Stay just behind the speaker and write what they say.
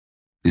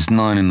It's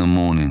 9 in the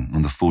morning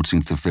on the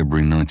 14th of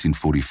February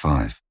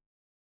 1945.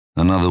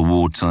 Another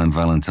wartime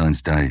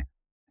Valentine's Day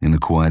in the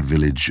quiet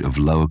village of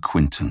Lower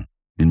Quinton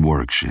in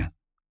Warwickshire.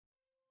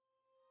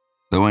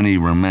 Though any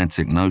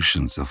romantic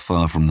notions are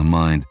far from the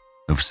mind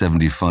of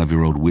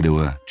 75-year-old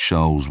widower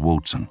Charles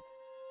Walton,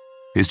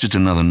 it's just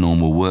another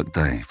normal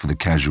workday for the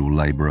casual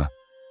labourer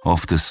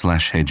off to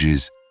slash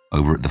hedges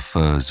over at the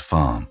Firs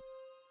farm.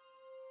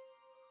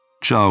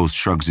 Charles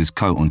shrugs his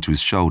coat onto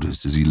his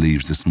shoulders as he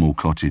leaves the small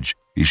cottage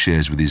he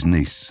shares with his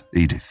niece,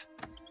 Edith.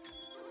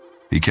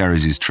 He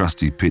carries his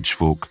trusty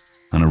pitchfork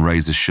and a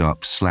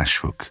razor-sharp slash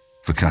hook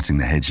for cutting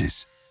the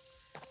hedges.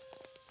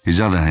 His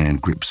other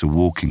hand grips a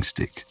walking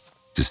stick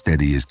to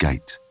steady his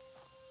gait.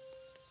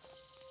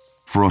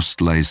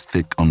 Frost lays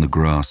thick on the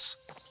grass,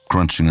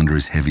 crunching under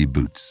his heavy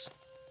boots.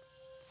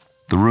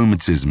 The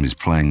rheumatism is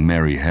playing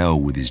merry hell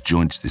with his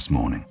joints this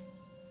morning,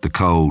 the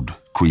cold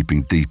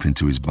creeping deep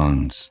into his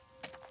bones.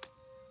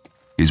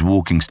 His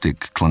walking stick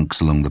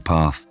clunks along the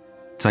path,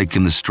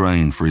 taking the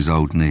strain for his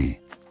old knee.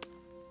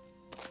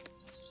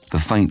 The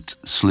faint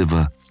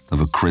sliver of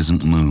a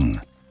crescent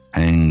moon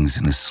hangs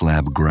in a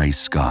slab grey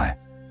sky.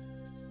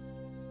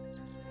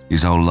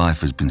 His whole life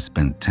has been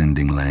spent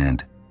tending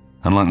land,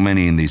 and like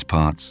many in these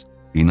parts,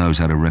 he knows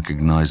how to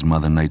recognise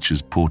Mother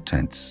Nature's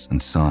portents and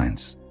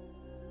signs.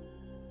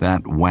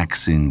 That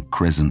waxing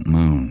crescent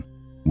moon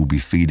will be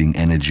feeding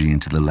energy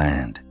into the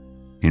land,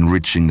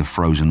 enriching the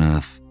frozen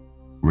earth,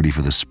 ready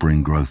for the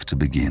spring growth to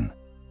begin.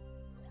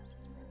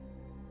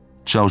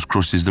 Charles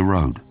crosses the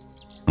road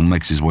and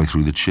makes his way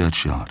through the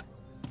churchyard.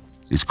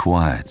 It's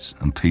quiet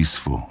and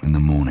peaceful in the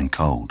morning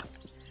cold.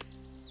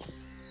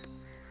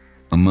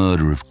 A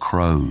murder of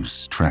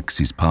crows tracks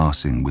his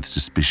passing with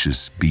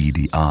suspicious,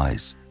 beady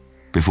eyes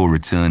before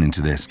returning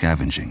to their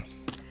scavenging.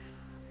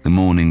 The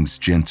morning's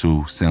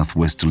gentle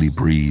southwesterly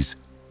breeze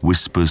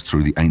whispers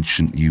through the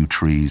ancient yew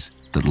trees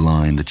that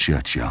line the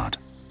churchyard.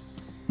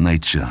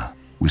 Nature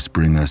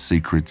whispering her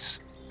secrets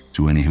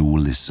to any who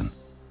will listen.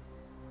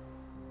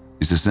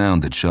 It's a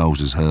sound that Charles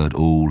has heard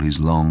all his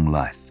long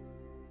life.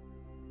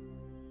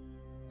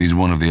 He's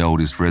one of the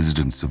oldest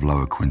residents of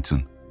Lower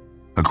Quinton,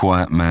 a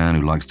quiet man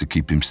who likes to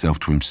keep himself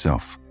to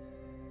himself.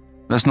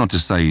 That's not to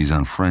say he's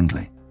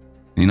unfriendly.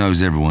 He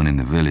knows everyone in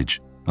the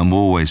village and will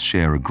always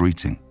share a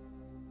greeting,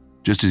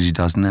 just as he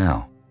does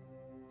now,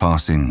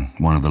 passing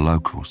one of the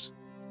locals.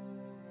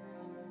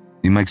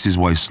 He makes his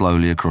way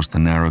slowly across the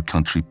narrow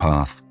country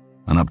path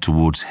and up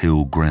towards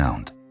Hill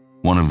Ground,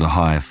 one of the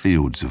higher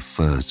fields of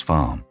Firs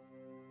Farm.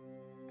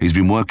 He's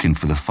been working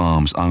for the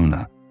farm's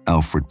owner,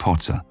 Alfred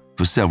Potter,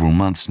 for several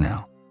months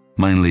now,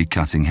 mainly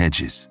cutting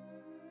hedges.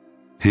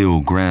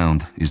 Hill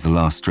Ground is the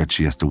last stretch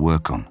he has to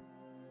work on.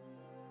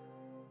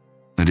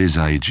 At his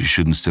age, he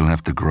shouldn't still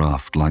have to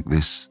graft like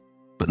this,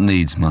 but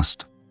needs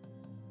must.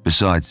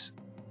 Besides,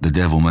 the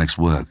devil makes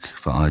work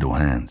for idle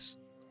hands.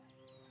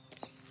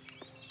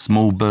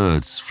 Small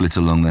birds flit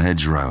along the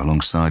hedgerow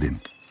alongside him,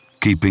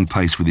 keeping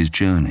pace with his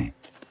journey,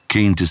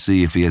 keen to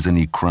see if he has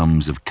any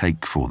crumbs of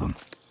cake for them.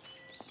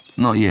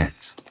 Not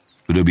yet,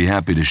 but he'll be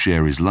happy to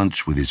share his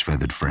lunch with his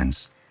feathered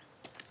friends.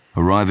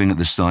 Arriving at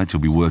the site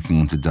he'll be working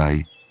on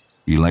today,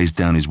 he lays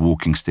down his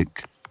walking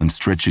stick and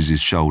stretches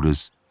his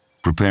shoulders,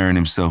 preparing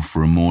himself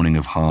for a morning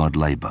of hard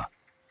labour.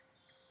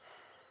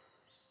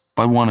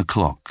 By 1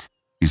 o'clock,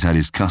 he's had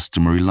his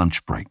customary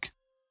lunch break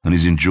and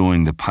is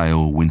enjoying the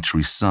pale,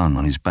 wintry sun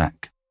on his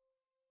back.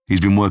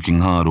 He's been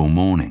working hard all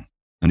morning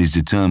and is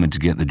determined to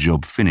get the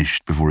job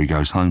finished before he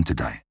goes home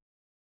today.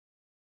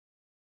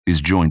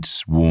 His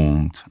joints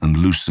warmed and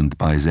loosened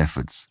by his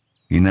efforts,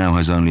 he now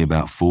has only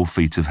about 4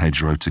 feet of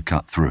hedgerow to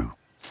cut through.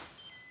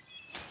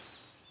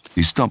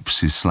 He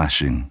stops his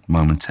slashing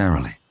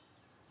momentarily,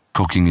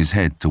 cocking his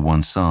head to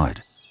one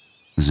side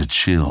as a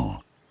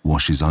chill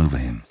washes over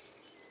him.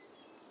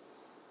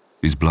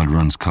 His blood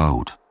runs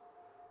cold.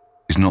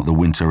 It's not the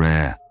winter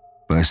air,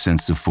 but a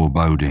sense of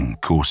foreboding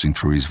coursing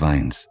through his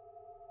veins.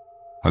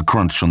 A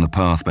crunch on the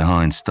path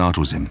behind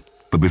startles him,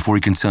 but before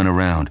he can turn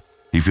around,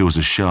 he feels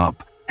a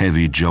sharp,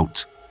 heavy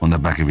jolt on the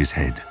back of his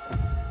head.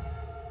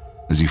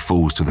 As he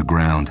falls to the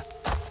ground,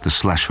 the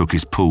slash hook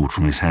is pulled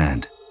from his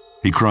hand.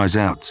 He cries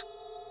out,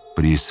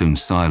 but he is soon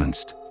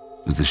silenced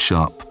as the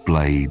sharp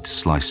blade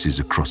slices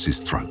across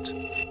his throat.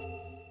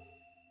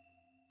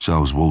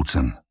 Charles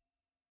Walton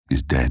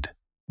is dead.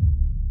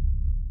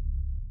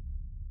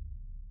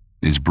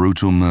 His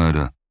brutal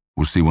murder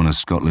will see one of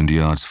Scotland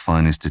Yard's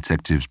finest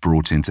detectives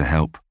brought in to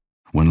help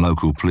when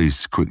local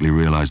police quickly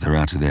realise they're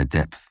out of their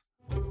depth.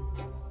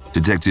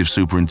 Detective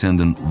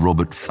Superintendent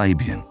Robert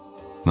Fabian,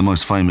 the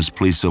most famous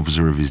police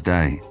officer of his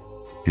day,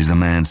 is the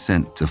man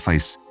sent to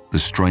face the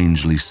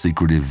strangely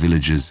secretive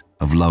villagers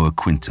of Lower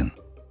Quinton.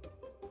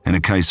 In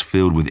a case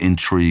filled with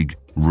intrigue,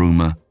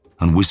 rumour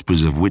and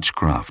whispers of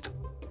witchcraft,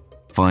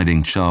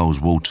 finding Charles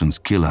Walton's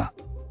killer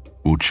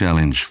will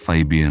challenge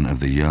Fabian of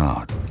the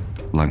Yard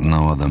like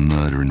no other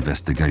murder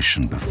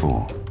investigation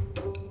before.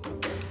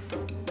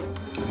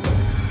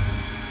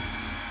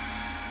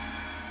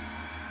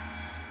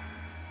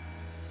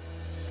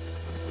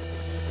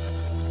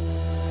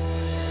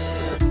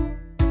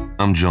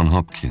 I'm John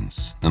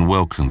Hopkins, and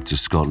welcome to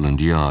Scotland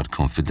Yard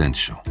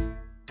Confidential,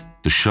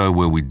 the show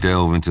where we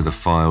delve into the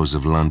files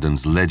of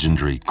London's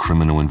legendary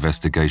Criminal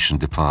Investigation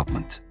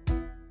Department.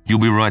 You'll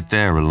be right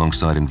there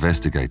alongside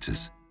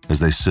investigators as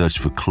they search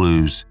for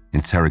clues,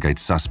 interrogate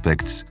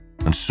suspects,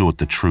 and sort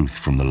the truth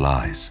from the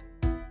lies.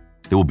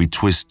 There will be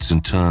twists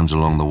and turns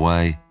along the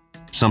way.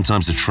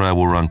 Sometimes the trail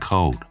will run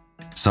cold.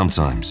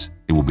 Sometimes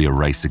it will be a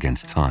race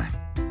against time.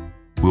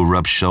 We'll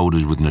rub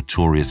shoulders with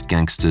notorious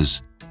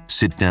gangsters,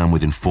 sit down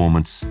with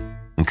informants,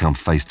 and come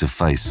face to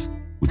face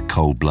with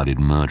cold-blooded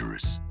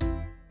murderers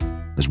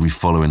as we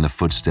follow in the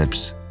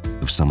footsteps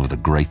of some of the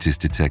greatest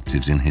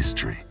detectives in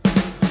history.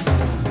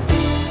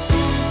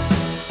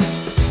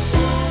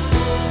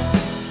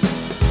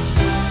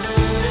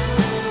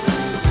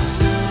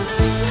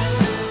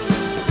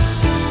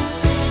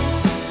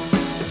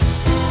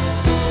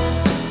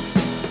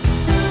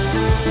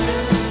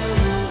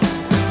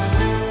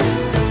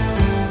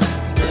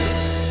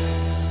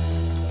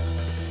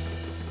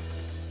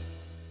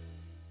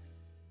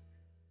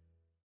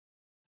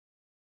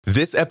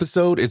 This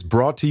episode is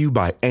brought to you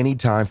by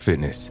Anytime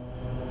Fitness.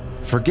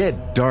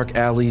 Forget dark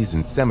alleys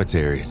and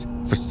cemeteries.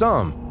 For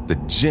some, the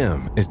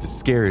gym is the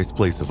scariest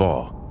place of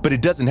all, but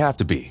it doesn't have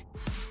to be.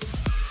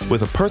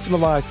 With a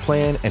personalized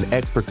plan and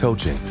expert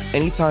coaching,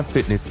 Anytime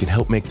Fitness can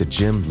help make the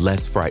gym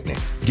less frightening.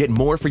 Get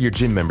more for your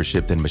gym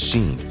membership than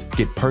machines.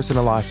 Get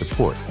personalized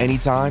support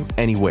anytime,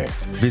 anywhere.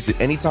 Visit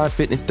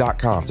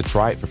AnytimeFitness.com to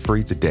try it for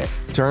free today.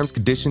 Terms,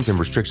 conditions, and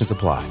restrictions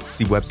apply.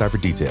 See website for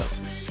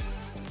details.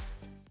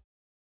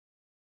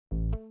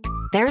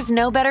 There's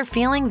no better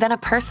feeling than a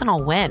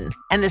personal win,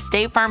 and the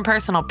State Farm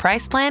Personal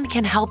Price Plan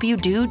can help you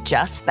do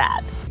just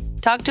that.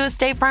 Talk to a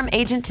State Farm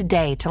agent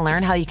today to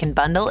learn how you can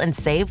bundle and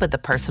save with the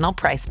Personal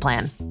Price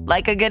Plan.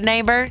 Like a good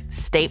neighbor,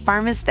 State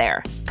Farm is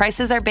there.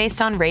 Prices are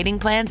based on rating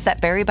plans that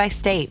vary by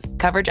state.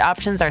 Coverage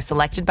options are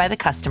selected by the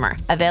customer.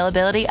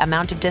 Availability,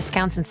 amount of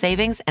discounts and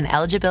savings, and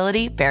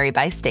eligibility vary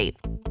by state.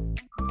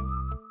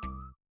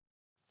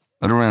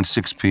 At around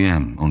 6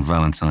 p.m. on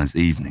Valentine's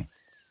evening,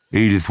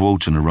 Edith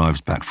Walton arrives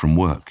back from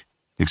work,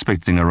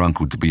 expecting her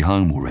uncle to be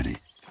home already.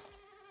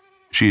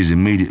 She is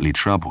immediately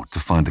troubled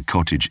to find the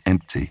cottage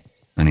empty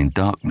and in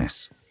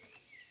darkness.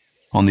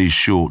 On these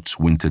short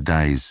winter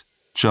days,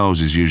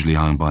 Charles is usually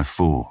home by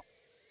 4.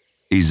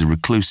 He's a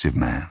reclusive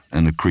man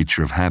and a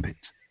creature of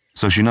habit,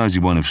 so she knows he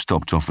won't have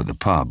stopped off at the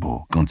pub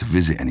or gone to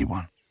visit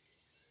anyone.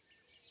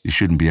 He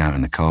shouldn't be out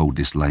in the cold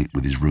this late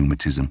with his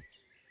rheumatism.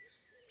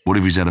 What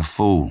if he's had a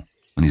fall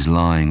and he's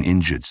lying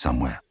injured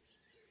somewhere?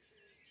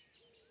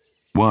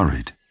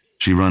 Worried,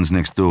 she runs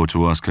next door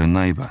to ask her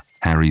neighbour,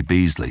 Harry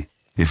Beasley,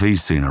 if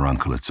he's seen her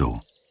uncle at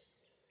all.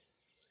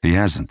 He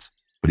hasn't,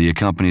 but he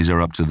accompanies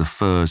her up to the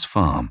Firs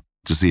farm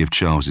to see if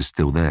Charles is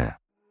still there.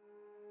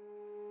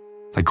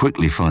 They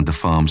quickly find the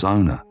farm's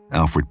owner,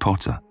 Alfred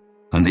Potter,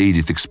 and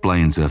Edith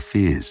explains her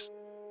fears.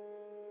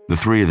 The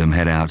three of them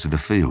head out to the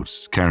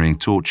fields, carrying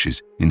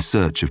torches in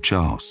search of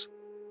Charles.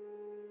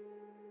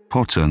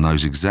 Potter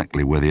knows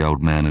exactly where the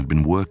old man had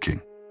been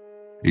working.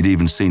 He'd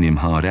even seen him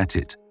hard at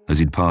it as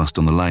he'd passed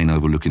on the lane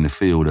overlooking the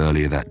field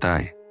earlier that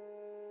day.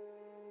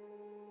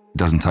 It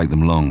doesn't take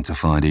them long to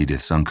find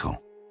Edith's uncle,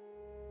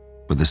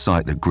 but the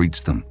sight that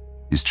greets them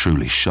is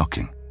truly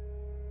shocking.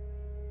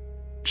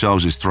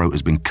 Charles's throat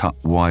has been cut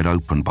wide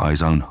open by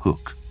his own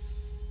hook,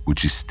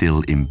 which is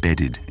still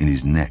embedded in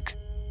his neck.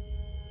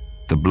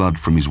 The blood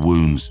from his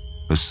wounds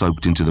has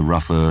soaked into the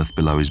rough earth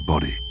below his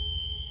body.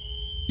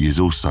 He has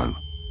also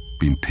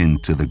been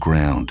pinned to the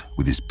ground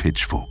with his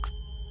pitchfork.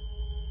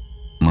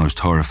 Most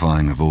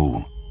horrifying of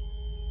all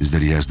is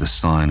that he has the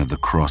sign of the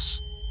cross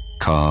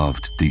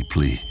carved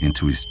deeply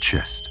into his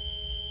chest.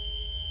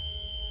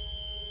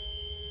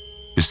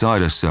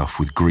 Beside herself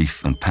with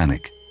grief and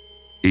panic,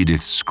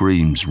 Edith's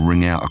screams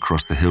ring out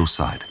across the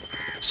hillside,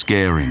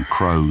 scaring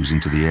crows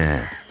into the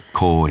air,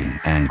 cawing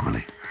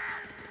angrily.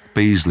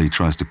 Beasley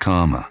tries to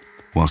calm her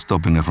while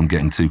stopping her from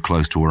getting too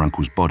close to her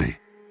uncle's body.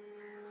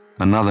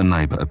 Another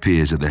neighbour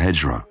appears at the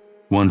hedgerow,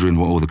 wondering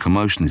what all the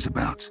commotion is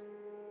about.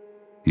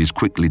 He is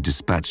quickly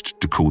dispatched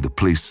to call the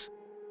police,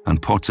 and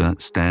Potter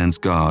stands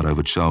guard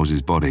over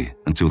Charles's body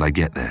until they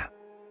get there.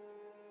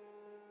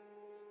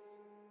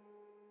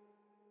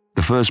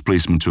 The first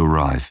policeman to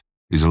arrive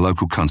is a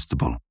local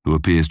constable who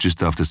appears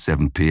just after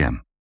 7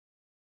 p.m.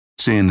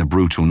 Seeing the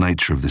brutal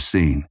nature of the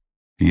scene,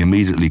 he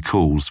immediately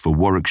calls for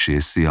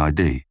Warwickshire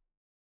CID.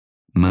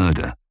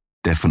 Murder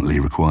definitely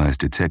requires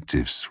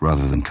detectives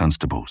rather than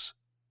constables.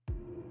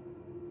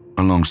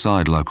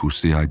 Alongside local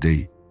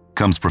CID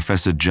comes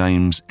Professor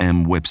James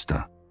M.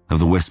 Webster of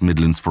the West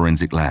Midlands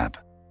Forensic Lab.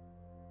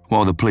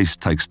 While the police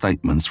take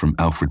statements from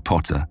Alfred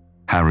Potter,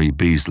 Harry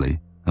Beasley,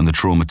 and the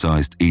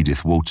traumatised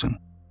Edith Walton,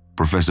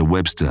 Professor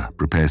Webster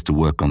prepares to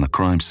work on the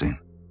crime scene.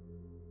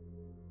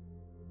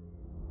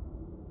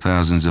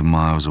 Thousands of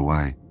miles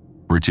away,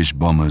 British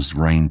bombers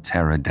rain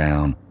terror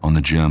down on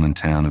the German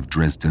town of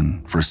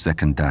Dresden for a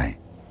second day.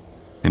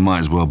 It might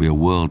as well be a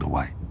world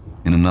away,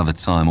 in another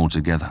time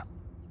altogether.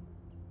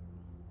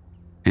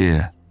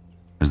 Here,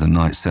 as the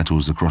night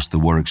settles across the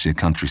Warwickshire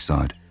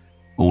countryside,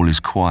 all is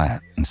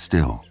quiet and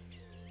still.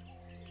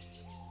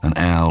 An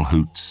owl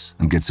hoots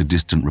and gets a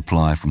distant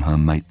reply from her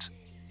mate.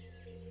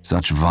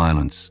 Such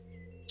violence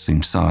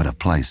seems so out of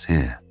place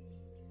here.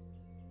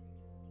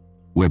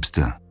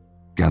 Webster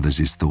gathers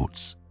his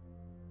thoughts.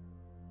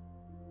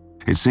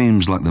 It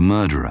seems like the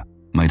murderer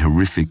made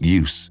horrific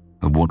use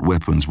of what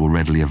weapons were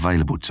readily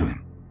available to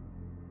him.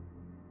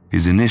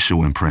 His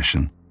initial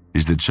impression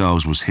is that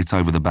Charles was hit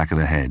over the back of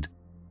the head,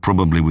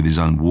 probably with his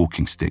own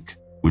walking stick,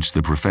 which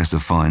the professor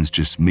finds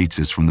just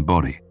meters from the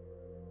body.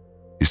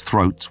 His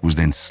throat was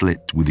then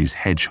slit with his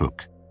hedge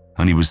hook,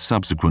 and he was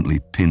subsequently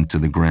pinned to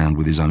the ground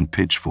with his own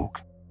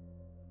pitchfork.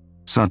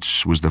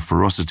 Such was the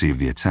ferocity of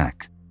the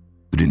attack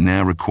that it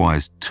now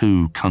requires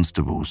 2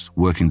 constables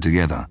working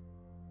together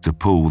to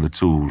pull the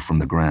tool from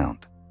the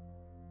ground.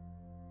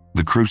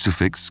 The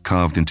crucifix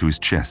carved into his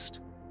chest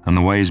and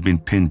the way he's been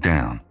pinned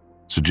down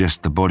suggests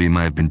the body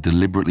may have been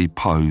deliberately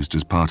posed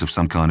as part of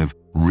some kind of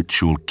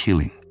ritual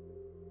killing,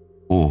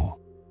 or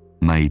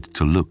made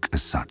to look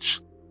as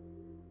such.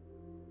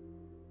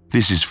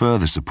 This is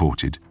further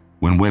supported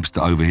when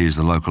Webster overhears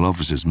the local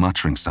officers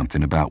muttering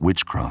something about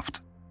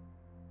witchcraft.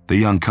 The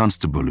young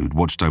constable who'd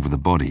watched over the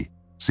body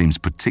seems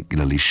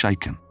particularly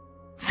shaken,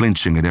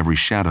 flinching at every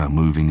shadow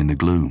moving in the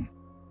gloom.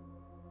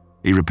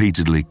 He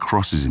repeatedly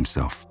crosses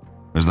himself,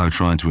 as though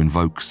trying to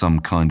invoke some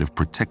kind of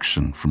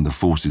protection from the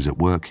forces at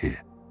work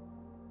here.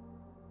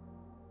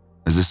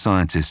 As a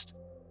scientist,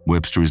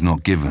 Webster is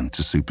not given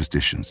to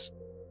superstitions,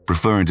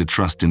 preferring to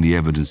trust in the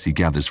evidence he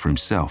gathers for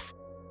himself.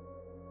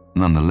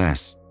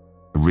 Nonetheless,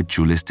 a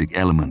ritualistic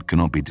element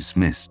cannot be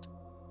dismissed.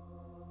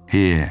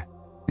 Here,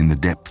 in the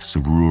depths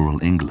of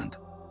rural England,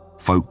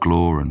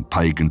 folklore and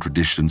pagan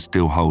tradition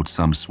still hold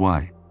some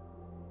sway.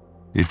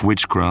 If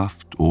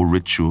witchcraft or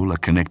ritual are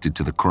connected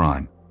to the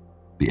crime,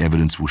 the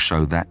evidence will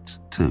show that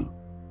too.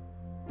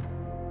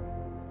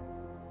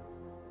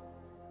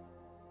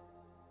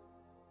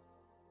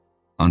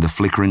 Under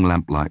flickering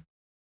lamplight,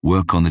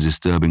 work on the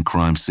disturbing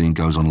crime scene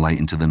goes on late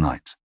into the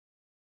night.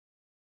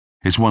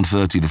 It's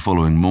 1:30 the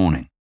following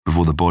morning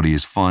before the body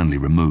is finally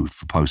removed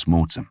for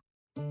post-mortem.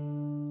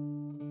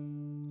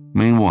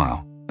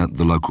 Meanwhile, at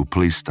the local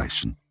police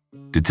station,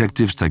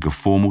 detectives take a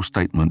formal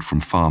statement from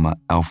farmer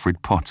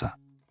Alfred Potter.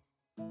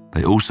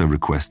 They also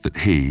request that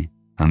he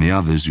and the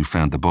others who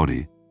found the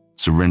body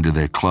surrender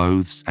their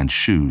clothes and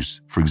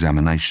shoes for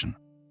examination.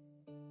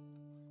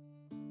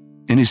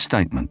 In his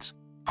statement,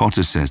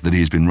 Potter says that he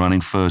has been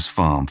running Furze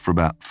Farm for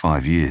about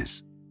 5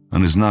 years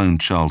and has known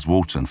Charles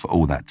Walton for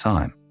all that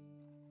time.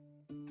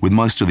 With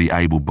most of the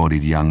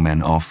able-bodied young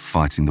men off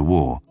fighting the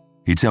war,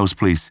 he tells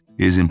police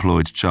he has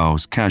employed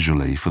Charles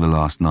casually for the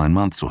last 9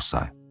 months or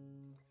so.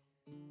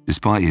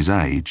 Despite his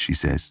age, he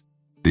says,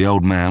 the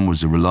old man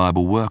was a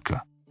reliable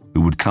worker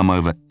who would come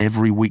over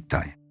every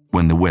weekday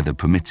when the weather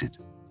permitted.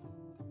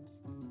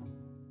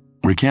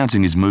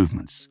 Recounting his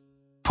movements,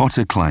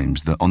 Potter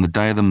claims that on the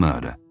day of the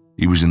murder,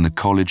 he was in the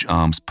College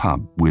Arms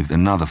pub with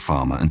another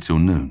farmer until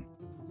noon.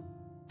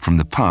 From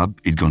the pub,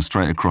 he'd gone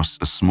straight across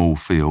a small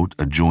field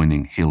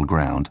adjoining hill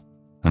ground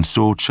and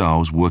saw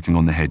Charles working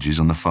on the hedges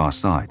on the far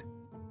side.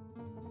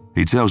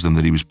 He tells them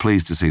that he was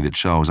pleased to see that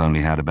Charles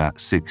only had about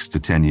 6 to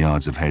 10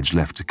 yards of hedge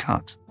left to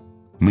cut,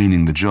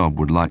 meaning the job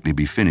would likely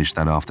be finished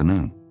that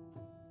afternoon.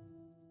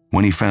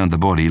 When he found the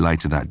body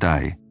later that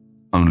day,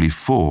 only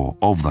 4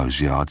 of those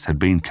yards had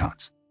been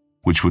cut,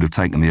 which would have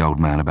taken the old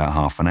man about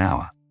half an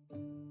hour.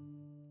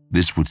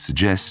 This would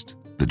suggest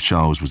that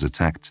Charles was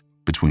attacked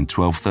between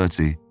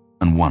 12:30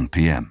 and 1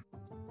 p.m.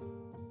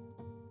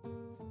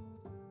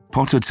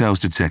 Potter tells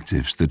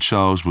detectives that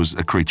Charles was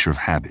a creature of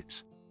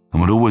habit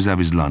and would always have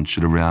his lunch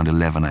at around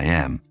 11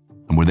 a.m.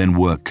 and would then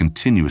work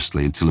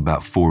continuously until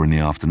about 4 in the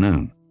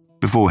afternoon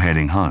before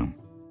heading home.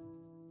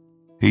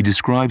 He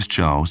describes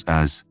Charles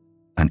as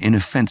an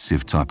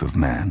inoffensive type of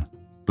man,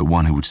 but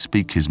one who would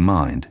speak his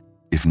mind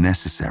if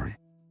necessary.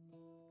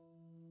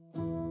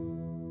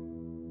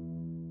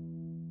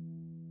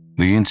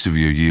 The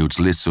interview yields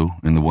little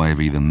in the way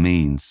of either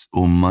means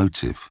or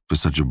motive for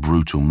such a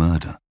brutal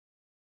murder.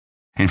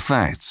 In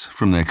fact,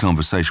 from their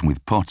conversation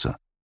with Potter,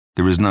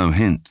 there is no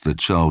hint that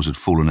Charles had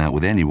fallen out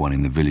with anyone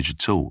in the village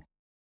at all.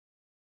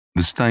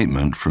 The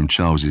statement from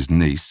Charles's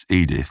niece,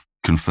 Edith,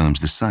 confirms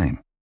the same.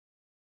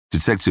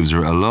 Detectives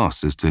are at a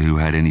loss as to who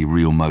had any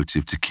real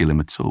motive to kill him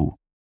at all,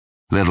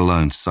 let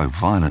alone so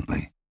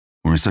violently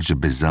or in such a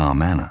bizarre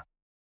manner.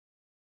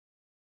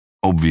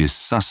 Obvious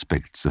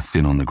suspects are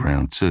thin on the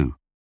ground too.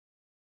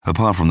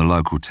 Apart from the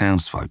local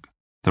townsfolk,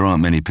 there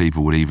aren't many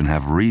people who would even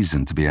have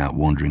reason to be out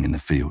wandering in the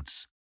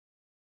fields.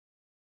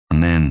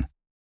 And then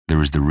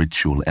there is the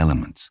ritual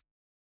element,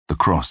 the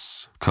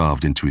cross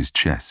carved into his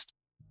chest.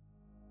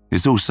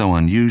 It's all so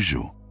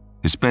unusual,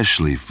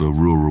 especially for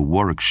rural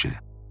Warwickshire.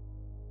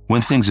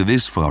 When things are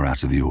this far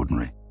out of the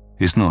ordinary,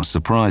 it's not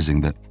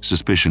surprising that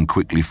suspicion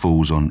quickly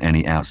falls on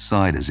any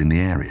outsiders in the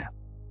area.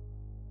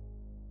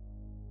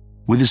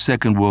 With the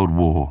Second World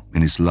War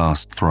in its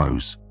last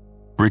throes,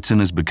 Britain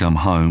has become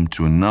home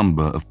to a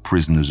number of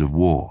prisoners of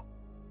war.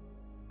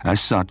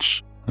 As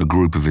such, a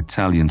group of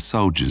Italian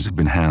soldiers have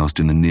been housed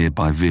in the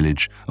nearby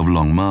village of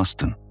Long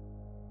Marston.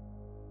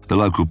 The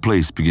local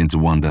police begin to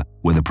wonder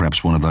whether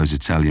perhaps one of those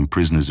Italian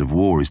prisoners of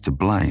war is to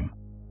blame.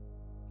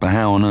 But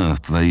how on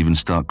earth do they even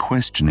start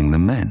questioning the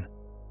men?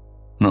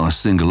 Not a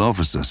single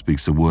officer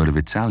speaks a word of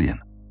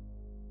Italian.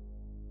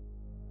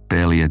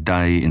 Barely a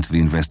day into the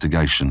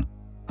investigation,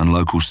 and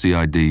local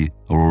CID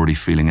are already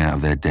feeling out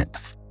of their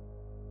depth.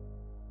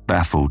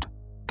 Baffled,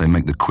 they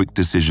make the quick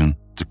decision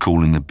to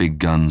call in the big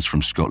guns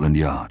from Scotland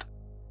Yard.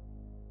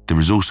 There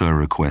is also a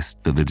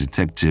request that the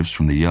detectives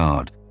from the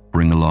yard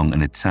bring along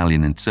an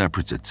Italian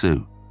interpreter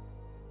too.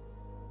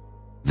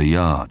 The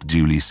yard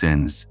duly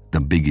sends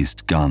the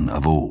biggest gun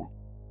of all,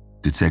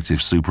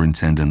 Detective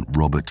Superintendent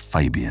Robert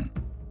Fabian.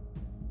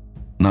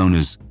 Known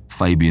as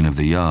Fabian of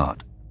the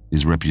Yard,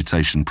 his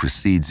reputation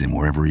precedes him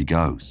wherever he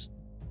goes.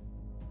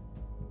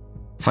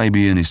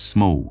 Fabian is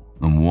small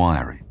and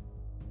wiry,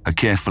 a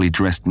carefully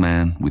dressed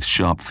man with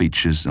sharp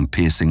features and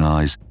piercing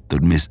eyes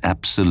that miss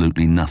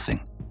absolutely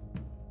nothing.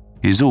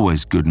 He is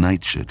always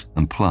good-natured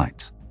and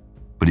polite,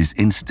 but his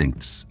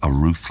instincts are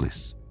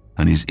ruthless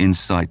and his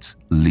insight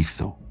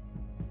lethal.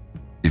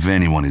 If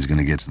anyone is going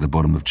to get to the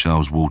bottom of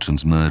Charles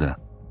Walton's murder,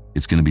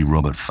 it's going to be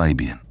Robert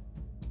Fabian.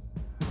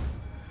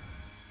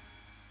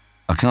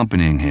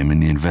 Accompanying him in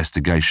the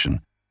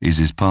investigation is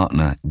his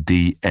partner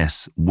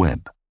D.S.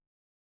 Webb.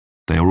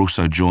 They are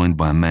also joined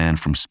by a man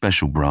from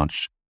Special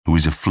Branch who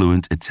is a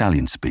fluent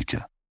Italian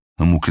speaker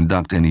and will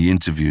conduct any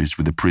interviews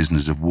with the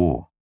prisoners of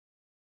war.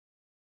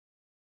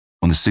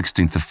 On the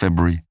 16th of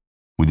February,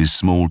 with his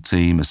small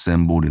team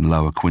assembled in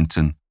Lower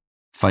Quinton,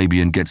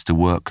 Fabian gets to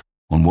work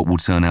on what will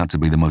turn out to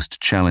be the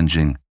most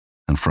challenging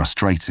and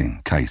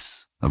frustrating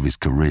case of his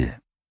career.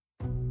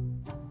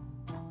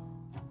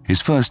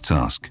 His first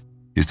task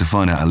is to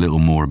find out a little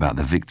more about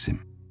the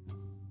victim.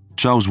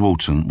 Charles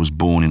Walton was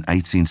born in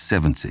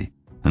 1870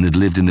 and had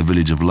lived in the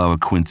village of Lower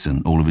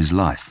Quinton all of his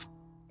life.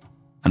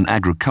 An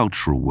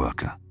agricultural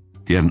worker,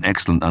 he had an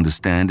excellent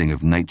understanding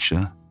of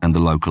nature and the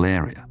local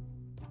area.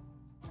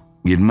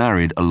 He had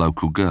married a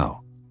local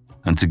girl,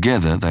 and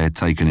together they had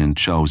taken in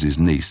Charles's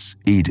niece,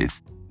 Edith,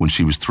 when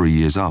she was 3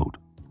 years old.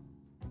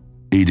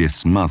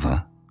 Edith's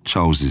mother,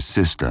 Charles's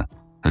sister,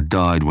 had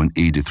died when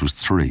Edith was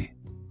 3,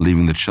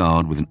 leaving the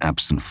child with an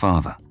absent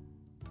father.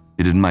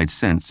 It had made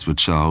sense for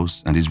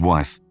Charles and his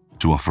wife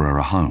to offer her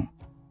a home.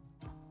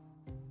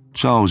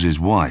 Charles's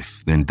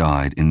wife then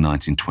died in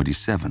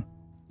 1927,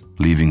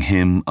 leaving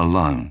him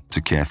alone to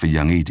care for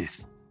young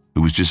Edith,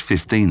 who was just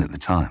 15 at the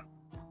time.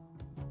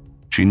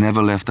 She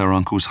never left her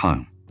uncle's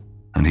home,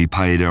 and he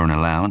paid her an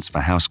allowance for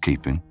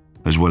housekeeping,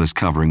 as well as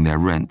covering their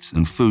rent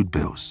and food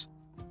bills.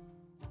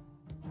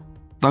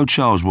 Though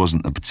Charles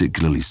wasn't a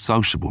particularly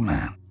sociable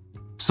man,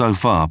 so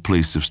far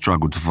police have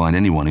struggled to find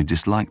anyone who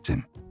disliked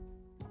him.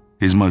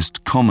 His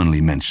most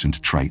commonly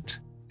mentioned trait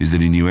is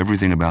that he knew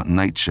everything about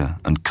nature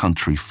and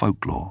country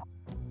folklore.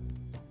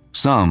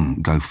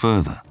 Some go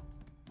further,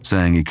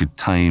 saying he could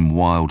tame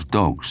wild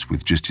dogs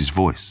with just his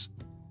voice,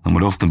 and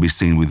would often be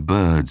seen with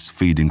birds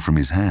feeding from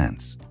his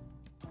hands.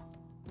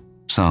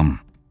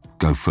 Some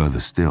go further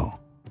still,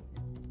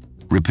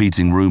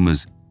 repeating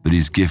rumors that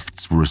his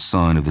gifts were a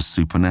sign of the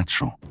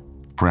supernatural,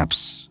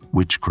 perhaps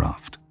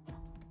witchcraft.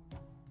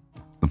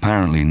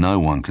 Apparently, no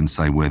one can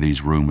say where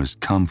these rumors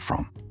come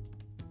from.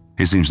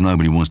 It seems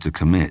nobody wants to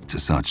commit to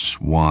such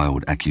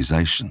wild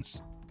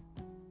accusations.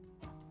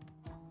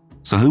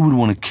 So who would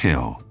want to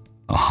kill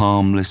a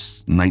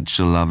harmless,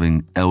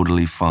 nature-loving,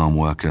 elderly farm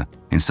worker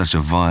in such a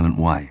violent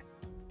way?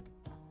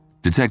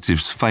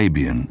 Detectives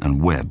Fabian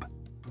and Webb,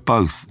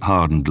 both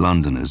hardened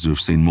Londoners who have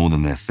seen more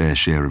than their fair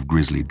share of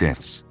grisly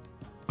deaths,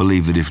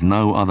 believe that if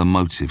no other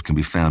motive can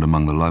be found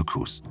among the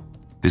locals,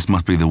 this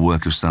must be the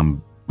work of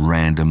some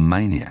random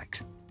maniac.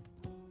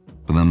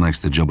 But that makes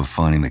the job of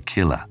finding the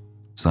killer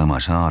so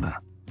much harder.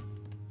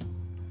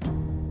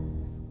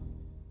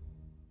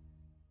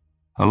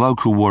 A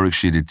local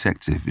Warwickshire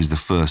detective is the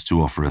first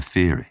to offer a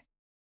theory.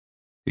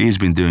 He has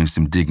been doing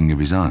some digging of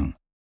his own.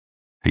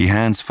 He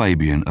hands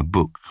Fabian a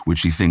book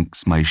which he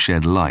thinks may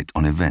shed light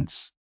on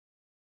events.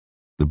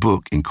 The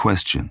book in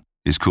question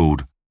is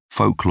called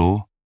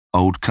Folklore,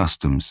 Old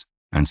Customs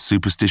and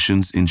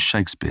Superstitions in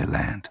Shakespeare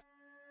Land,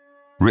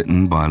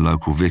 written by a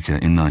local vicar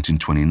in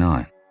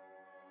 1929.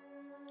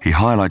 He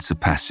highlights a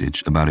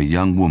passage about a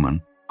young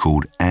woman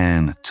called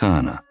Anne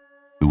Turner,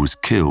 who was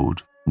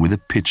killed with a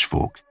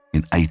pitchfork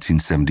in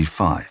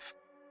 1875.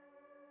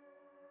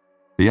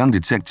 The young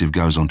detective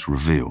goes on to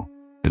reveal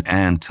that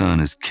Anne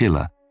Turner's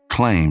killer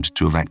claimed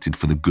to have acted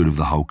for the good of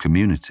the whole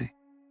community.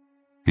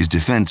 His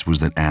defense was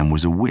that Anne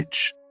was a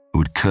witch who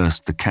had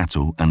cursed the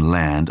cattle and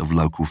land of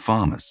local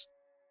farmers.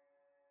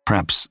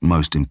 Perhaps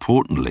most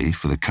importantly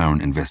for the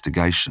current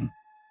investigation,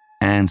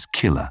 Anne's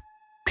killer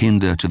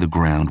pinned her to the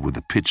ground with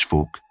a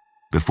pitchfork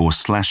before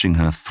slashing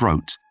her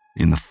throat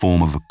in the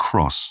form of a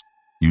cross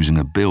using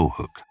a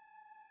billhook.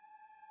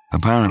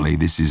 Apparently,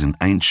 this is an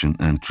ancient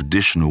and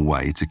traditional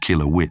way to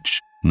kill a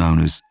witch known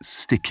as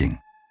sticking,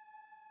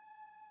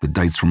 that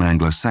dates from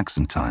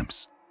Anglo-Saxon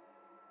times.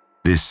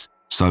 This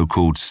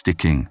so-called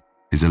sticking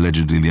is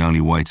allegedly the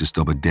only way to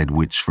stop a dead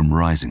witch from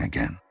rising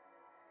again.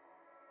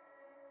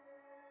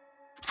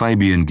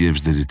 Fabian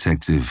gives the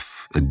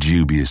detective a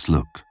dubious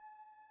look.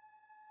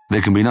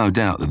 There can be no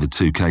doubt that the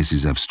two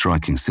cases have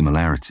striking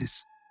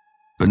similarities,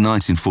 but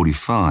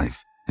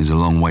 1945 is a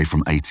long way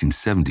from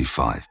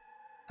 1875,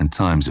 and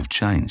times have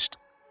changed.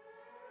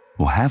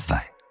 Or have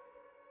they?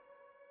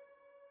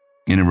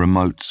 In a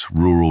remote,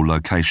 rural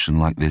location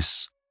like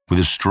this, with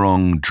a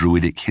strong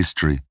druidic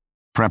history,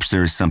 perhaps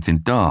there is something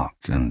dark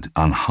and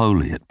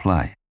unholy at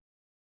play.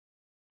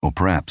 Or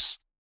perhaps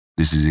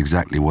this is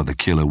exactly what the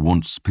killer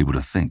wants people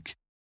to think.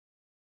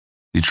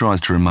 He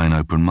tries to remain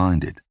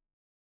open-minded.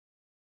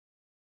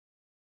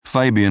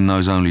 Fabian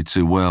knows only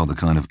too well the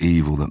kind of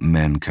evil that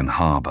men can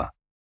harbour,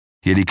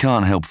 yet he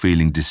can't help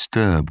feeling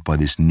disturbed by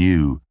this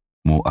new,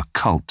 more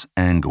occult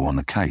angle on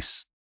the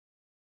case.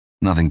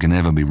 Nothing can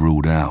ever be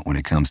ruled out when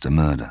it comes to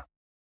murder.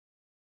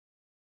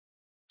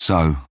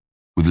 So,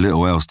 with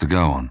little else to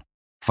go on,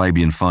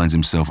 Fabian finds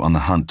himself on the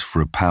hunt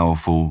for a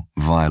powerful,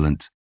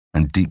 violent,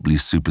 and deeply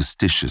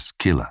superstitious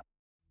killer.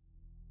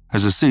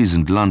 As a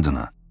seasoned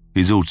Londoner,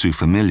 he's all too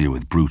familiar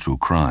with brutal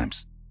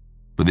crimes,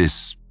 but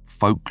this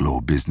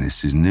folklore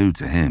business is new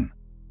to him.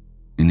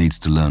 He needs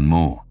to learn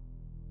more.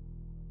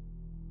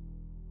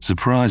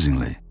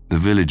 Surprisingly, the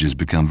villagers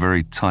become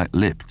very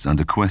tight-lipped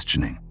under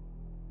questioning.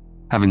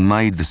 Having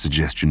made the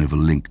suggestion of a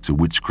link to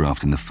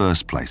witchcraft in the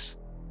first place,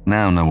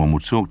 now no one will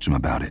talk to him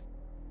about it.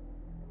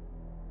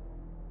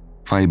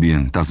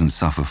 Fabian doesn't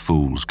suffer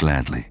fools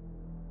gladly.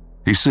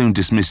 He soon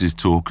dismisses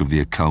talk of the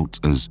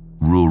occult as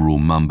rural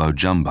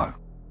mumbo-jumbo,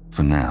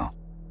 for now.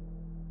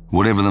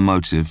 Whatever the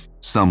motive,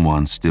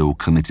 someone still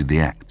committed the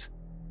act,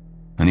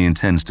 and he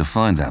intends to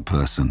find that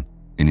person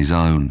in his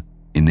own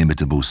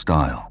inimitable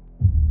style.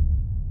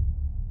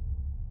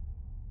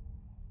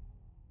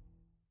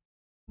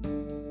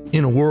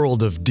 In a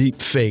world of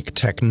deep fake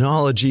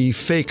technology,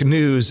 fake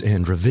news,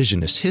 and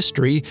revisionist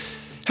history,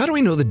 how do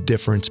we know the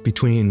difference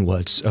between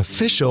what's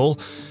official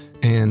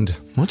and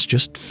what's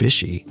just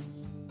fishy?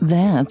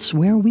 That's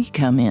where we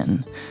come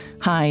in.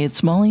 Hi,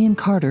 it's Molly and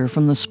Carter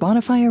from the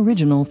Spotify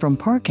original from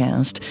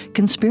Parcast,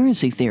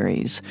 Conspiracy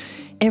Theories.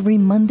 Every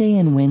Monday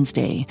and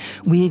Wednesday,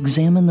 we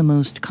examine the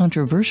most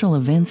controversial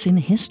events in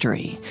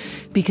history,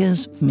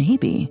 because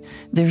maybe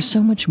there's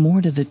so much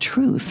more to the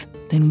truth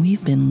than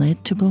we've been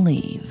led to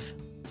believe.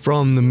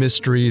 From the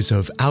mysteries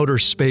of outer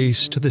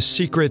space to the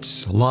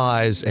secrets,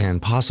 lies, and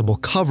possible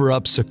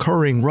cover-ups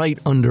occurring right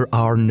under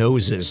our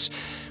noses,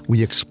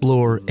 we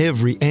explore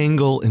every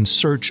angle in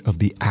search of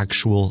the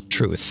actual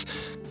truth.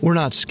 We're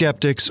not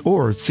skeptics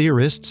or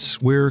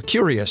theorists. We're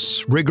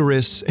curious,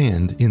 rigorous,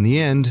 and in the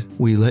end,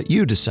 we let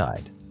you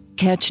decide.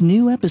 Catch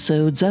new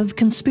episodes of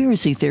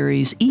Conspiracy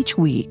Theories each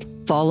week.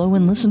 Follow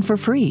and listen for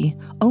free,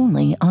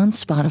 only on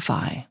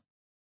Spotify.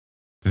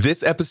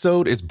 This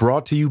episode is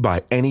brought to you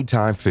by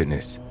Anytime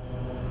Fitness.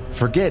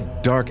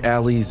 Forget dark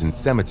alleys and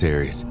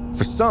cemeteries.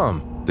 For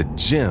some, the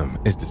gym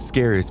is the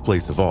scariest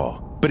place of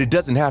all. But it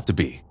doesn't have to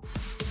be.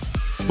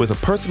 With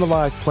a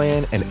personalized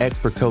plan and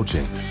expert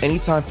coaching,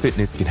 Anytime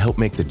Fitness can help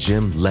make the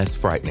gym less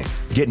frightening.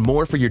 Get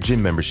more for your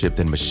gym membership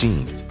than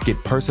machines.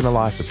 Get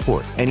personalized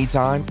support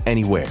anytime,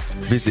 anywhere.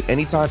 Visit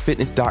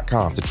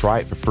AnytimeFitness.com to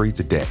try it for free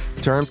today.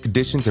 Terms,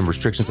 conditions, and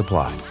restrictions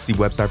apply. See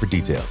website for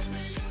details.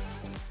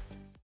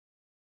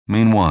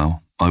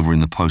 Meanwhile, over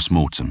in the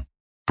post-mortem,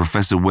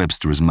 Professor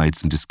Webster has made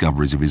some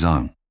discoveries of his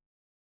own.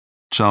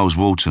 Charles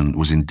Walton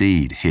was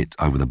indeed hit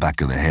over the back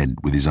of the head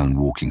with his own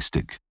walking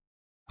stick,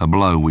 a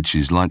blow which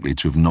is likely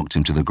to have knocked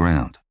him to the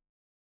ground.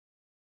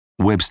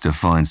 Webster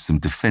finds some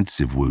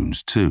defensive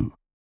wounds too,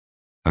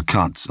 a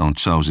cut on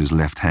Charles's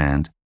left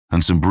hand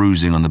and some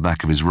bruising on the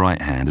back of his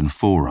right hand and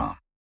forearm.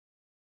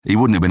 He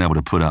wouldn't have been able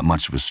to put up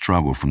much of a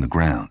struggle from the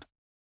ground,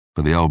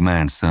 but the old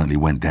man certainly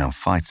went down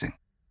fighting.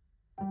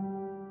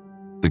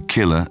 The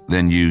killer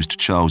then used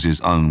Charles's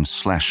own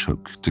slash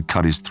hook to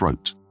cut his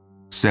throat,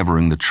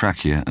 severing the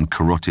trachea and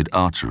carotid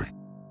artery.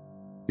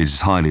 It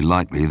is highly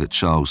likely that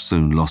Charles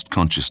soon lost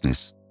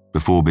consciousness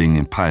before being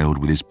impaled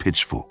with his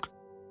pitchfork.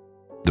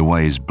 The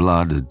way his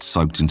blood had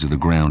soaked into the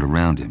ground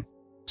around him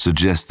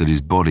suggests that his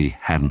body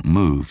hadn't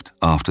moved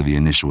after the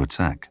initial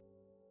attack.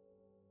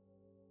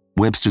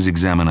 Webster's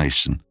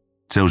examination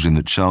tells him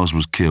that Charles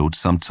was killed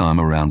sometime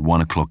around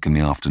 1 o'clock in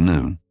the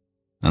afternoon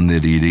and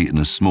that he had eaten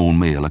a small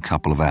meal a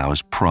couple of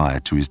hours prior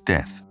to his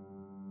death.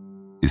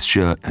 His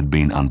shirt had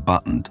been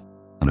unbuttoned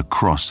and a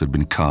cross had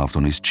been carved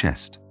on his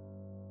chest.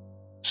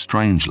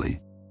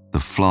 Strangely, the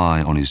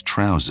fly on his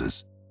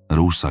trousers had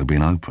also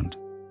been opened.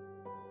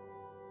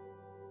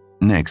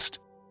 Next,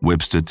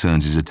 Webster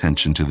turns his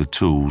attention to the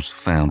tools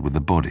found with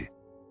the body.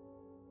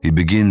 He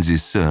begins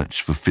his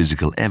search for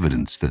physical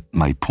evidence that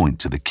may point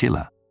to the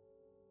killer.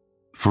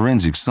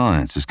 Forensic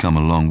science has come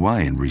a long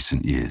way in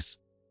recent years,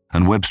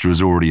 and Webster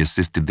has already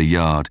assisted the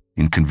Yard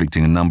in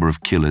convicting a number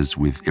of killers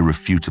with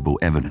irrefutable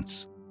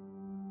evidence.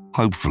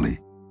 Hopefully,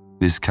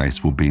 this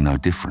case will be no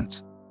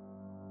different.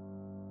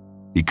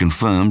 He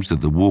confirms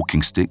that the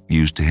walking stick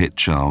used to hit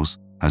Charles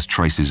has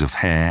traces of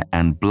hair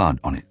and blood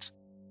on it,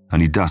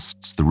 and he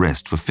dusts the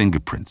rest for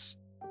fingerprints.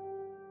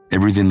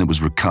 Everything that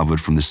was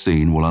recovered from the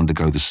scene will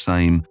undergo the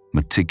same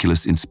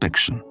meticulous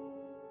inspection.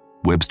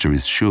 Webster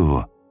is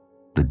sure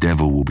the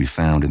devil will be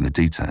found in the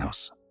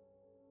details.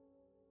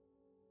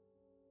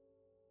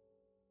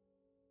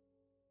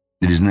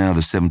 It is now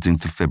the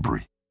 17th of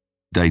February,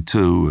 day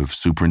 2 of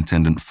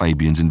Superintendent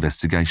Fabian's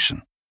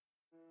investigation.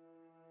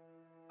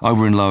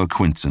 Over in Lower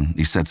Quinton,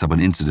 he sets up an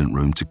incident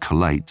room to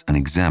collate and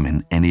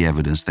examine any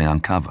evidence they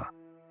uncover.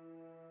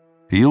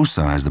 He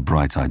also has the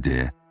bright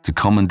idea to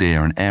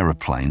commandeer an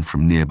aeroplane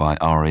from nearby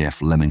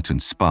RAF Leamington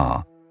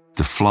Spa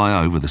to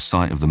fly over the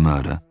site of the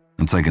murder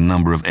and take a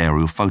number of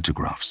aerial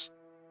photographs.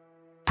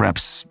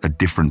 Perhaps a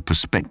different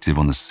perspective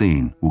on the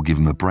scene will give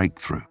him a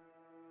breakthrough.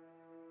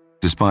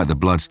 Despite the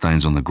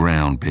bloodstains on the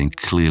ground being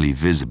clearly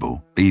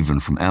visible, even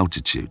from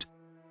altitude,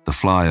 the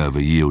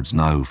flyover yields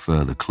no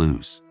further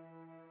clues.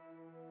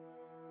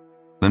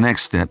 The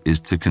next step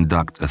is to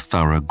conduct a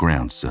thorough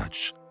ground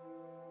search.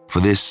 For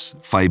this,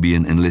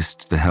 Fabian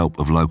enlists the help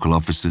of local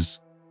officers,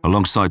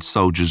 alongside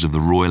soldiers of the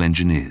Royal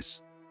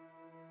Engineers.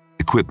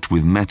 Equipped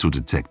with metal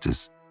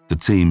detectors, the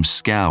team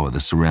scour the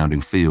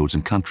surrounding fields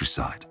and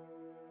countryside.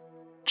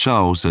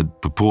 Charles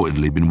had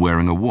purportedly been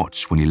wearing a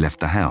watch when he left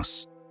the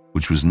house,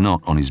 which was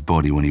not on his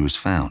body when he was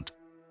found.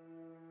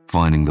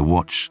 Finding the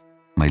watch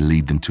may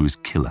lead them to his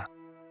killer.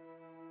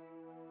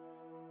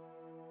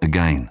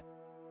 Again,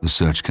 the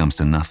search comes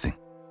to nothing.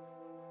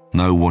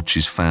 No watch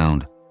is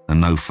found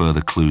and no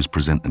further clues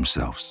present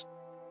themselves.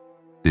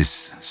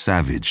 This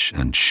savage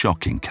and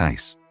shocking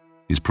case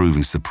is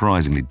proving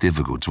surprisingly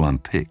difficult to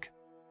unpick.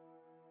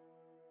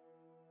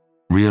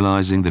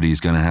 Realizing that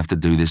he's going to have to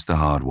do this the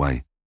hard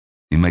way,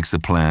 he makes a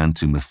plan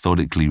to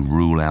methodically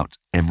rule out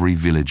every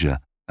villager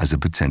as a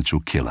potential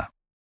killer.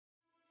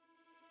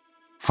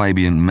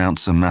 Fabian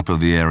mounts a map of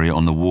the area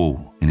on the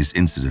wall in his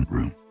incident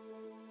room.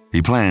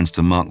 He plans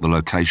to mark the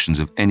locations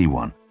of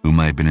anyone who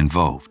may have been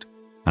involved,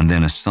 and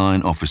then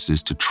assign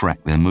officers to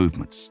track their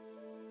movements.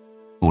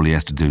 All he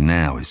has to do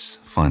now is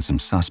find some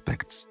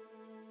suspects.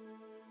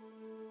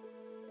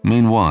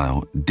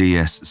 Meanwhile,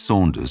 DS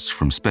Saunders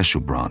from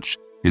Special Branch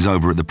is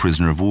over at the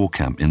prisoner of war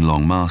camp in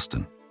Long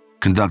Marston,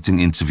 conducting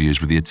interviews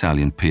with the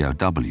Italian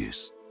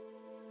POWs.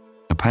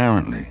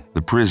 Apparently,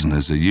 the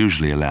prisoners are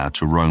usually allowed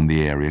to roam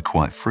the area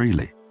quite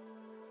freely.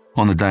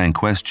 On the day in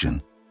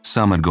question,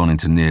 some had gone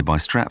into nearby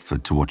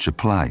Stratford to watch a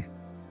play,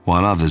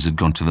 while others had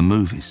gone to the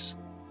movies.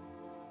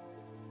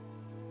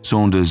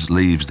 Saunders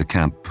leaves the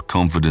camp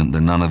confident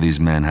that none of these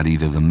men had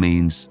either the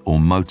means or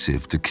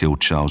motive to kill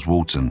Charles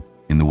Walton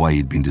in the way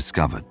he'd been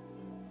discovered.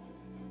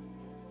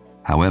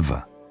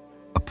 However,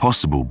 a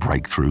possible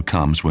breakthrough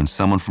comes when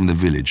someone from the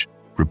village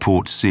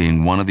reports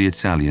seeing one of the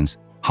Italians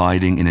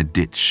hiding in a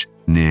ditch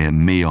near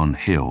Meon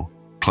Hill,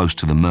 close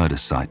to the murder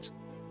site,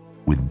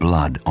 with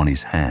blood on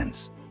his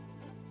hands.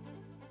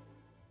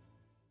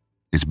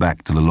 It's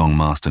back to the Long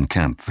Marston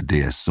camp for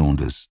DS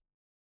Saunders.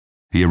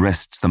 He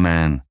arrests the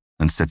man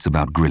and sets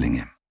about grilling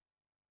him.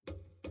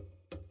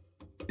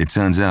 It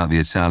turns out the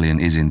Italian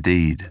is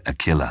indeed a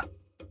killer.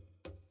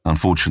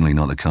 Unfortunately,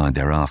 not the kind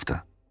they're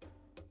after.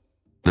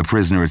 The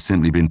prisoner had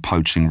simply been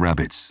poaching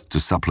rabbits to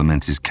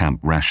supplement his camp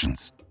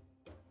rations.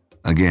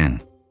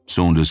 Again,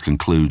 Saunders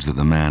concludes that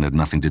the man had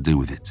nothing to do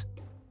with it.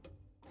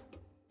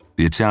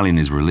 The Italian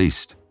is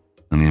released,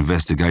 and the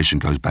investigation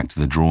goes back to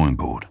the drawing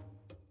board.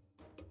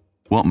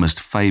 What must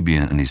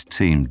Fabian and his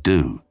team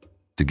do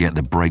to get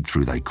the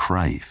breakthrough they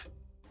crave?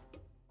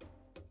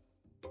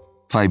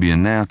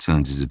 Fabian now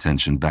turns his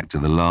attention back to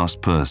the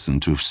last person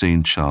to have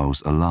seen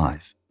Charles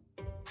alive,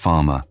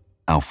 farmer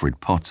Alfred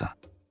Potter.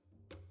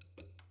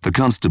 The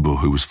constable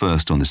who was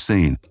first on the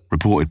scene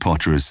reported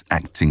Potter as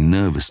acting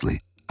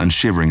nervously and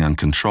shivering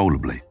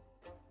uncontrollably.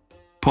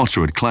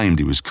 Potter had claimed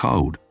he was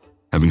cold,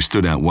 having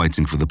stood out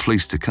waiting for the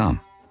police to come.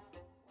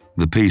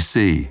 The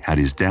PC had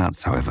his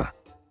doubts, however,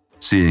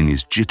 seeing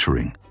his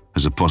jittering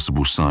as a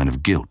possible sign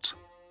of guilt.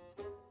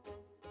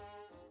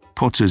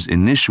 Potter's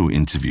initial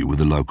interview with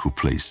the local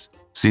police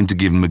seemed to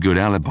give him a good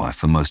alibi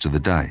for most of the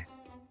day,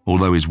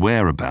 although his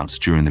whereabouts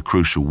during the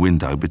crucial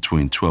window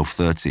between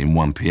 12:30 and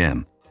 1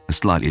 p.m. are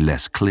slightly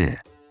less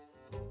clear.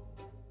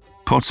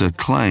 Potter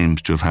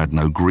claims to have had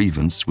no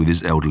grievance with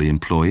his elderly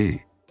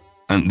employee,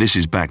 and this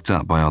is backed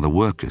up by other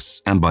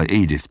workers and by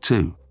Edith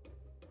too.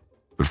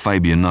 But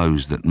Fabian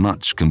knows that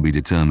much can be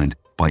determined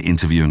by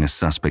interviewing a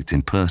suspect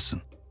in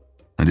person,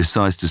 and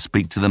decides to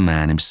speak to the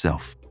man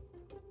himself.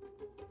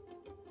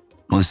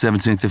 On the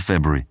 17th of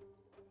February,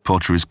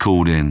 Potter is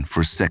called in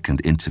for a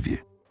second interview.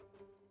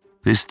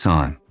 This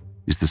time,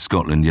 it's the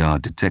Scotland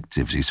Yard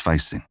detectives he's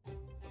facing.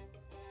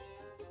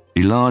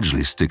 He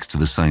largely sticks to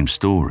the same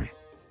story.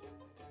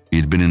 He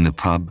had been in the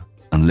pub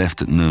and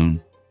left at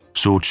noon,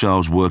 saw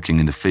Charles working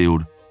in the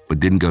field, but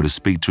didn't go to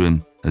speak to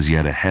him as he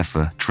had a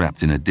heifer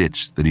trapped in a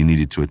ditch that he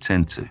needed to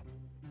attend to.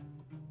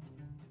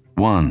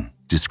 One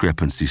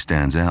discrepancy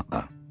stands out,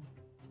 though.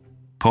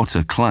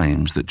 Potter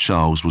claims that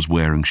Charles was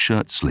wearing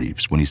shirt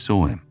sleeves when he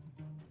saw him.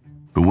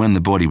 But when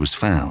the body was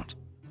found,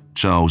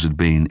 Charles had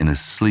been in a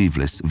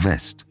sleeveless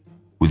vest,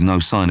 with no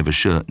sign of a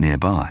shirt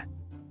nearby.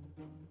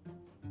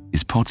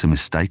 Is Potter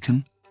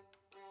mistaken?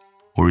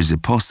 Or is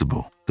it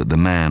possible that the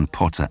man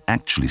Potter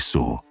actually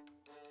saw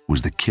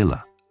was the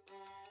killer?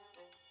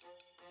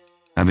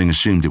 Having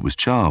assumed it was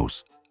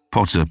Charles,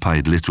 Potter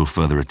paid little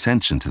further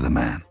attention to the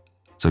man,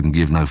 so can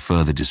give no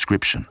further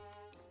description.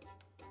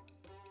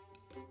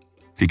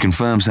 He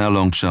confirms how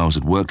long Charles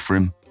had worked for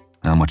him,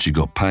 how much he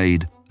got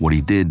paid, what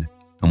he did,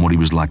 and what he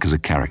was like as a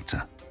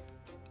character.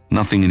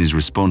 Nothing in his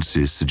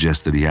responses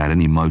suggests that he had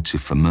any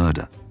motive for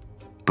murder,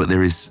 but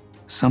there is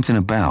something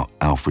about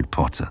Alfred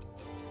Potter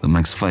that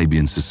makes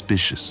Fabian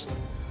suspicious.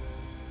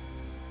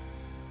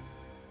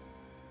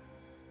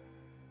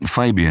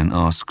 Fabian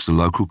asks a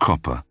local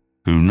copper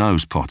who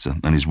knows Potter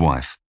and his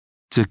wife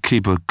to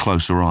keep a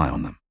closer eye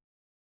on them.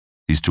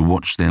 He's to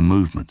watch their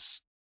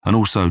movements and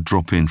also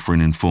drop in for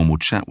an informal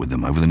chat with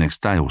them over the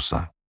next day or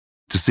so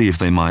to see if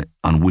they might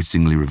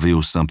unwittingly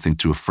reveal something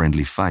to a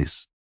friendly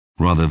face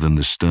rather than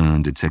the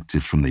stern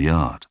detectives from the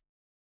yard.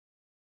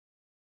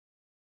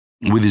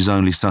 With his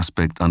only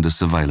suspect under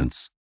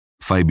surveillance,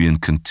 Fabian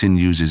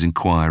continues his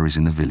inquiries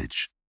in the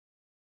village.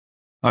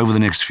 Over the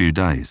next few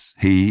days,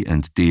 he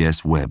and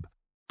D.S. Webb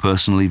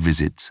personally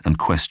visit and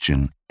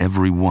question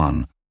every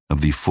one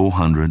of the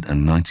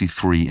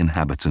 493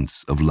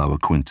 inhabitants of Lower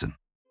Quinton.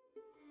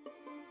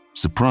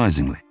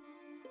 Surprisingly,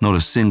 not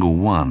a single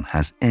one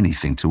has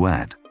anything to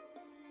add.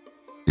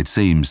 It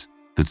seems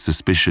that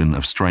suspicion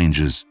of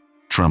strangers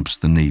trumps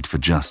the need for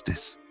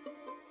justice.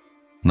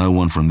 No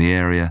one from the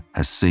area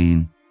has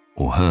seen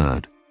or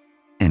heard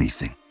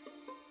anything.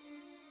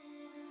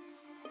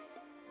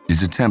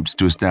 His attempts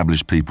to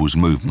establish people's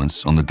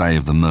movements on the day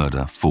of the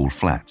murder fall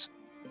flat,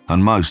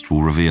 and most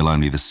will reveal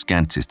only the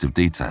scantest of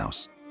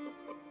details.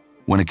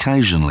 When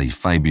occasionally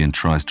Fabian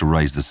tries to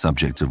raise the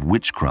subject of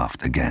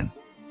witchcraft again,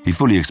 he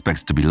fully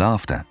expects to be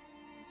laughed at.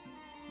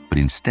 But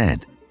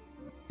instead,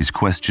 his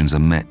questions are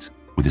met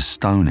with a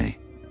stony,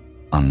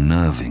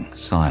 unnerving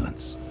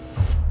silence.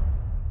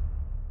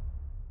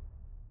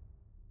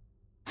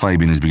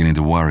 Fabian is beginning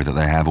to worry that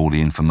they have all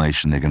the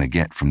information they're going to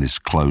get from this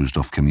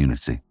closed-off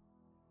community.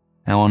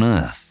 How on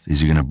earth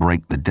is he going to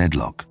break the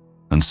deadlock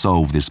and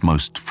solve this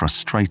most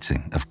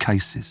frustrating of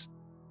cases?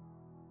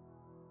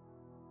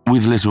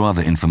 With little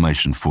other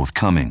information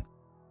forthcoming,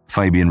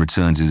 Fabian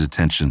returns his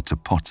attention to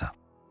Potter.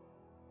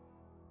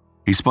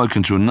 He's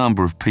spoken to a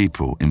number of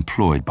people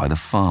employed by the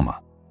farmer.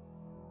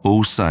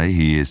 All say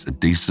he is a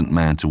decent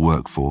man to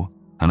work for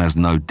and has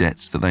no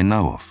debts that they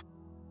know of.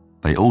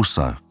 They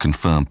also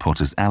confirm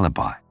Potter's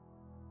alibi.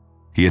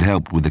 He had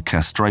helped with the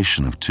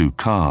castration of 2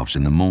 calves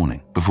in the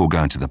morning before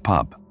going to the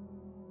pub.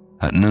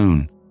 At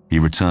noon, he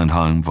returned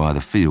home via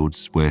the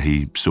fields where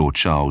he saw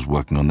Charles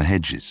working on the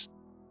hedges.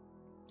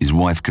 His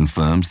wife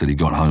confirms that he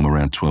got home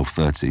around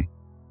 12:30,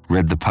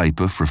 read the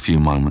paper for a few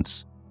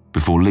moments,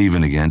 before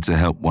leaving again to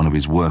help one of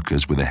his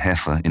workers with a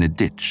heifer in a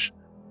ditch.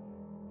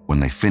 When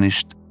they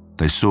finished,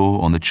 they saw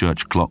on the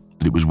church clock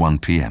that it was 1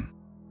 p.m.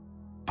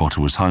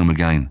 Potter was home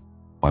again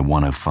by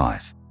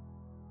 1:05.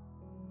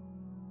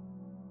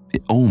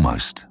 It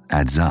almost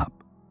adds up.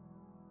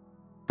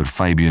 But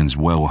Fabian's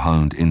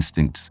well-honed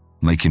instincts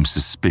make him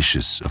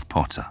suspicious of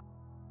Potter.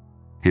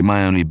 It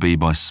may only be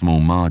by small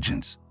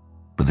margins,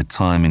 but the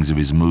timings of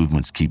his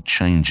movements keep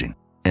changing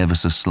ever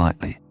so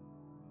slightly.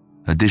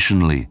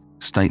 Additionally,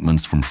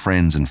 statements from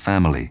friends and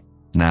family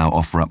now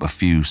offer up a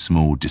few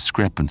small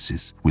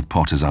discrepancies with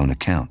Potter's own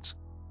account,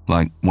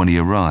 like when he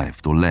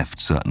arrived or left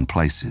certain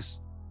places,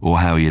 or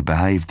how he had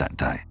behaved that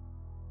day.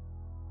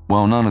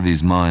 While none of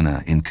these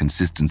minor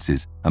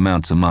inconsistencies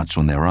amount to much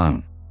on their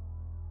own,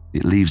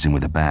 it leaves him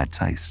with a bad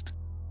taste.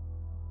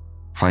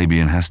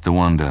 Fabian has to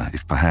wonder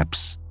if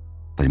perhaps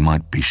they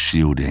might be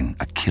shielding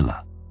a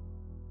killer.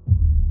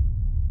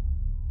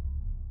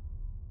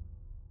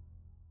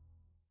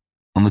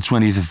 On the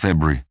 20th of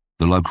February,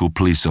 the local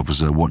police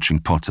officer watching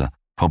Potter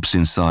pops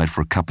inside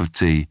for a cup of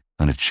tea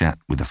and a chat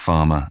with the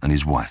farmer and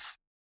his wife.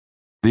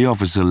 The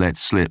officer lets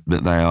slip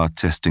that they are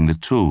testing the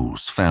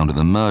tools found at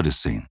the murder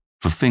scene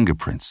for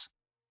fingerprints.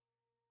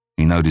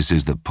 He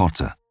notices that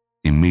Potter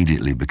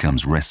immediately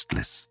becomes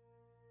restless.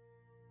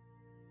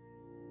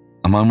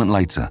 A moment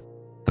later,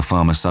 the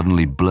farmer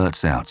suddenly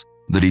blurts out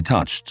that he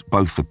touched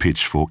both the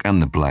pitchfork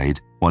and the blade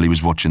while he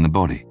was watching the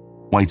body,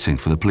 waiting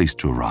for the police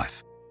to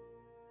arrive.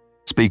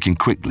 Speaking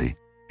quickly,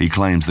 he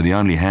claims that he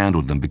only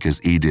handled them because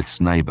Edith's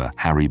neighbour,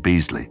 Harry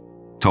Beasley,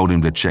 told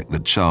him to check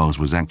that Charles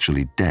was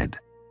actually dead.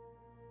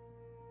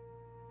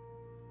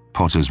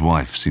 Potter's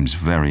wife seems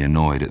very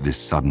annoyed at this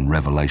sudden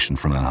revelation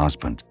from her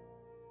husband.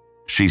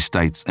 She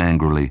states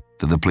angrily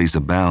that the police are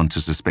bound to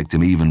suspect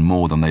him even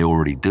more than they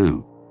already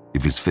do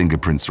if his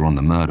fingerprints are on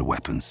the murder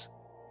weapons.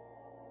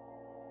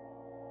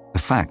 The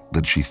fact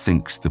that she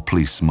thinks the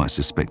police might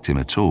suspect him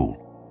at all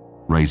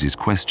raises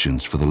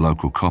questions for the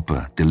local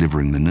copper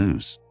delivering the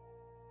news.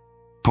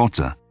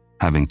 Potter,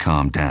 having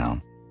calmed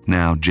down,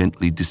 now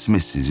gently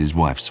dismisses his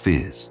wife's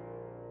fears.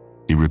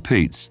 He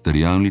repeats that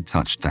he only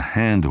touched the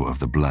handle of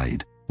the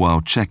blade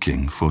while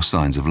checking for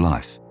signs of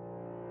life.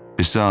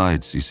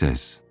 Besides, he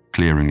says,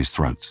 clearing his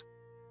throat,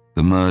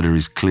 the murder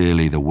is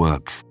clearly the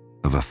work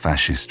of a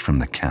fascist from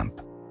the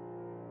camp.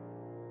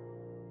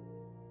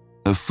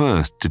 At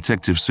first,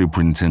 Detective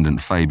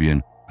Superintendent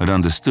Fabian had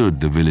understood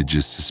the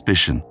villagers'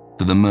 suspicion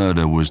that the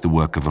murder was the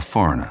work of a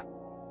foreigner,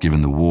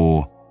 given the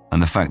war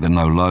and the fact that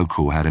no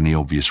local had any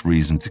obvious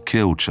reason to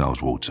kill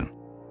Charles Walton.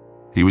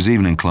 He was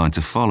even inclined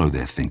to follow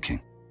their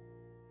thinking.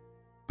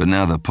 But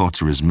now that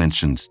Potter has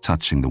mentioned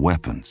touching the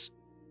weapons,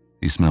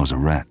 he smells a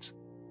rat.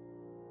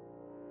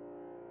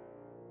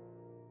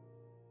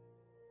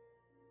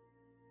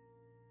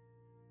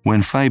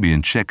 When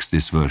Fabian checks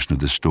this version of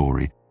the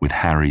story with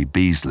Harry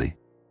Beasley,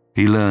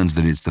 he learns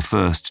that it's the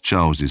first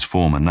Charles's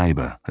former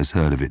neighbour has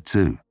heard of it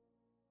too.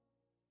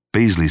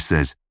 Beasley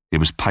says it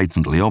was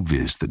patently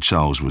obvious that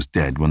Charles was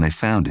dead when they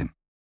found him.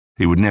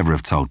 He would never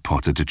have told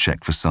Potter to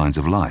check for signs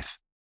of life.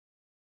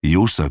 He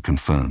also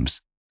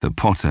confirms that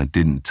Potter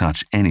didn't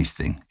touch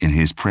anything in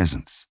his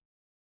presence.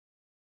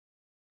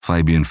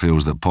 Fabian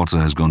feels that Potter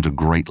has gone to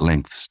great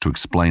lengths to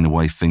explain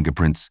away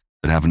fingerprints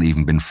that haven't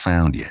even been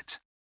found yet.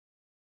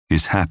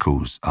 His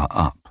hackles are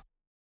up.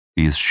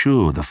 He is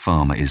sure the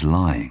farmer is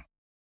lying.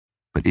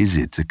 But is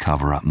it to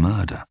cover up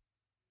murder?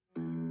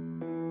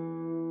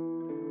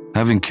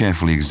 Having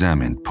carefully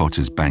examined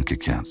Potter's bank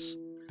accounts,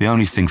 the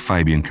only thing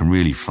Fabian can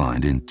really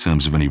find in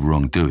terms of any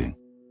wrongdoing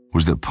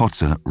was that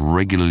Potter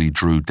regularly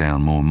drew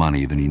down more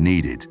money than he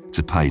needed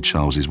to pay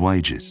Charles's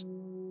wages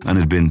and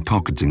had been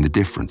pocketing the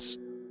difference.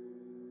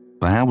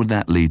 But how would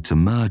that lead to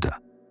murder?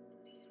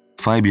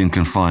 Fabian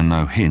can find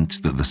no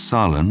hint that the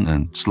sullen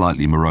and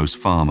slightly morose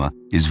farmer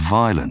is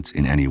violent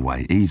in any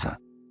way either.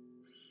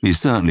 He is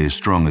certainly as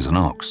strong as an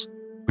ox,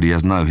 but he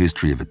has no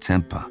history of a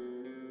temper.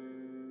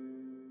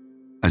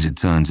 As it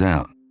turns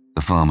out,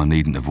 the farmer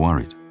needn't have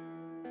worried.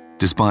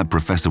 Despite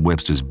Professor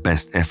Webster's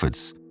best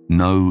efforts,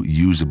 no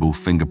usable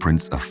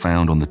fingerprints are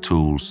found on the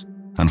tools,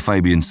 and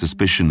Fabian's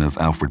suspicion of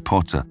Alfred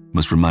Potter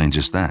must remain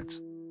just that,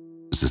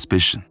 a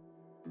suspicion.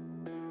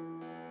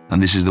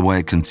 And this is the way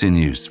it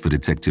continues for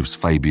detectives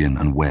Fabian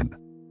and Webb.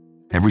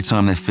 Every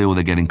time they feel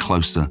they're getting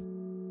closer,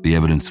 the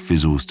evidence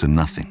fizzles to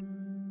nothing.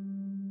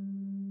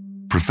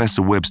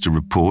 Professor Webster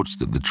reports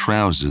that the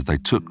trousers they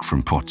took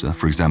from Potter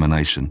for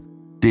examination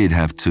did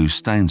have 2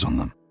 stains on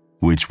them,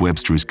 which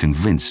Webster is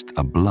convinced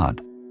are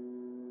blood.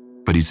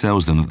 But he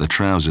tells them that the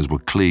trousers were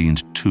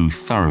cleaned too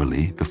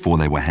thoroughly before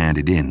they were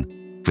handed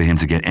in for him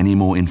to get any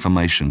more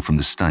information from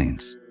the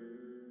stains.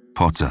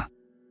 Potter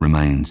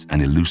remains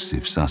an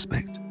elusive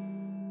suspect.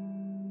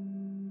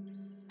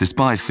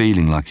 Despite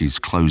feeling like he's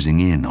closing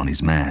in on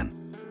his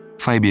man,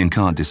 Fabian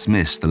can't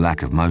dismiss the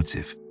lack of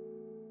motive.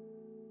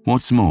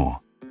 What's more,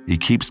 he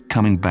keeps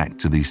coming back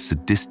to the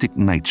sadistic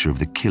nature of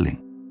the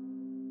killing.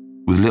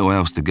 With little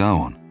else to go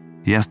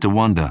on, he has to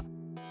wonder,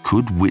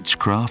 could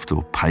witchcraft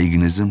or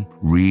paganism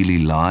really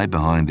lie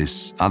behind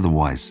this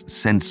otherwise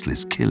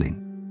senseless killing?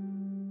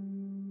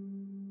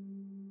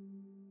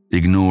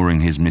 Ignoring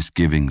his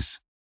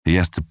misgivings, he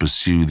has to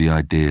pursue the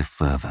idea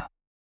further.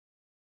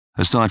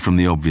 Aside from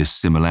the obvious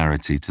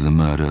similarity to the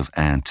murder of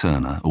Anne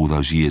Turner all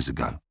those years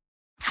ago,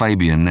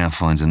 Fabian now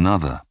finds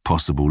another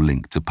possible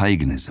link to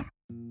paganism.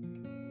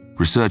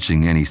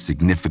 Researching any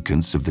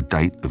significance of the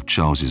date of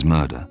Charles's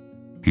murder,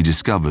 he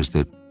discovers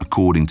that,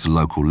 according to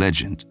local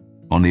legend,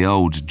 on the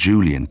old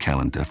Julian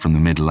calendar from the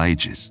Middle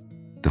Ages,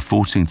 the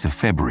 14th of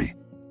February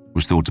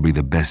was thought to be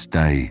the best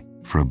day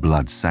for a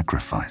blood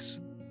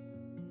sacrifice.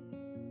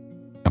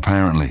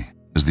 Apparently,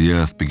 as the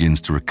earth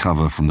begins to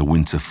recover from the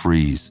winter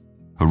freeze,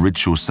 a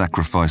ritual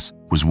sacrifice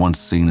was once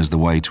seen as the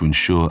way to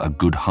ensure a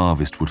good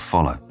harvest would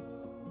follow.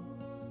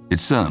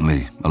 It's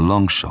certainly a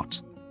long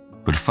shot,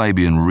 but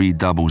Fabian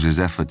redoubles his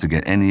effort to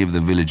get any of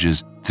the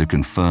villagers to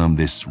confirm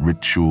this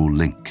ritual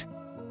link.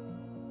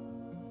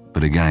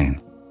 But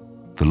again,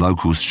 the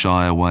locals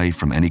shy away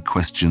from any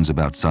questions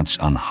about such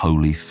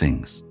unholy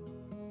things.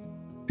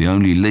 The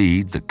only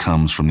lead that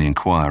comes from the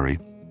inquiry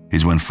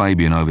is when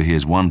Fabian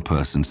overhears one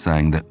person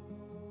saying that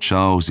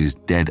Charles is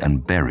dead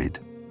and buried,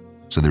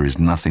 so there is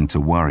nothing to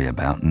worry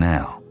about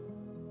now.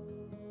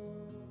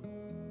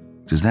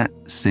 Does that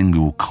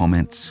single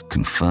comment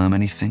confirm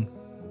anything?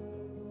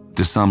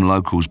 Do some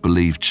locals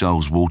believe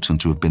Charles Walton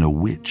to have been a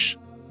witch,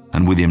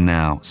 and with him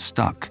now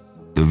stuck,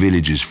 the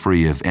village is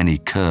free of any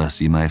curse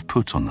he may have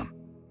put on them?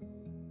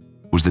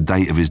 Was the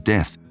date of his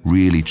death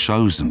really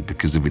chosen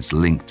because of its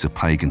link to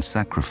pagan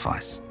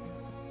sacrifice?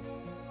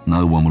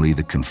 No one will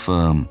either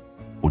confirm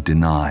or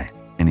deny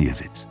any of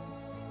it.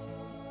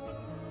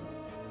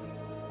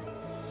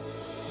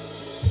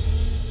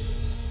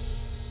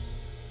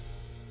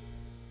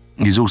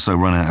 He's also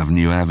run out of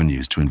new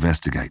avenues to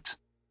investigate.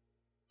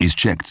 He's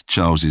checked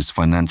Charles's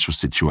financial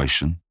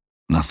situation,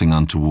 nothing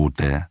untoward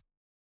there.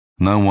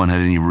 No one had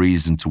any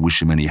reason to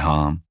wish him any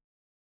harm.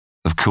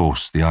 Of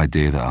course, the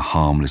idea that a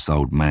harmless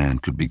old man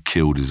could be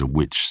killed as a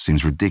witch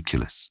seems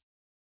ridiculous.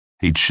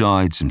 He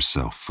chides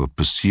himself for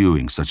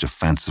pursuing such a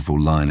fanciful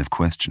line of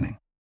questioning.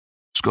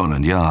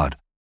 Scotland Yard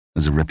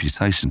has a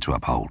reputation to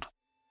uphold.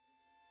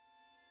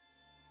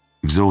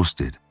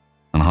 Exhausted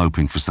and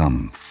hoping for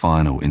some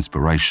final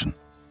inspiration,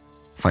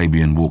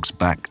 Fabian walks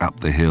back up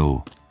the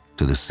hill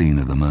to the scene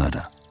of the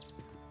murder.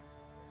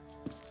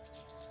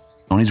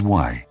 On his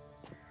way,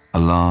 a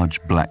large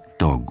black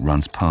dog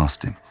runs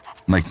past him,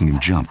 making him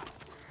jump.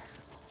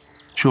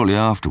 Shortly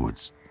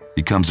afterwards,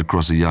 he comes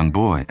across a young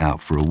boy out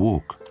for a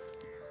walk.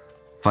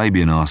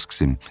 Fabian asks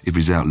him if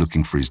he's out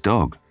looking for his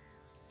dog.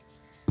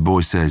 The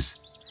boy says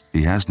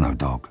he has no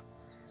dog.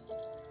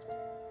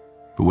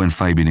 But when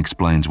Fabian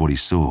explains what he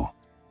saw,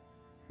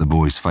 the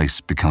boy's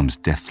face becomes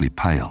deathly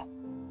pale.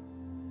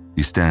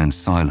 He stands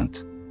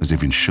silent, as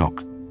if in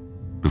shock,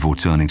 before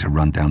turning to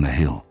run down the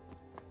hill.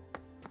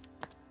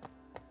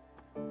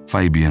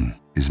 Fabian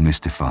is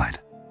mystified.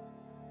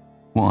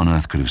 What on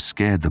earth could have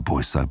scared the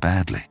boy so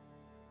badly?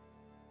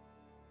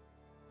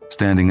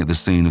 Standing at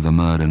the scene of the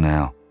murder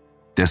now,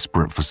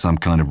 desperate for some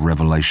kind of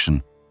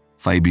revelation,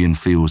 Fabian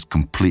feels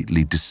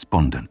completely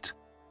despondent.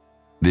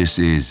 This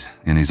is,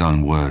 in his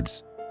own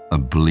words, a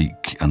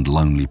bleak and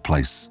lonely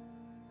place,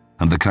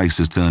 and the case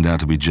has turned out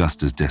to be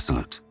just as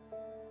desolate.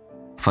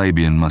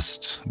 Fabian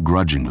must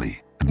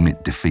grudgingly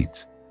admit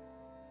defeat.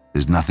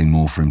 There's nothing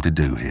more for him to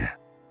do here.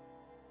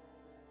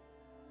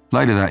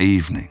 Later that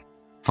evening,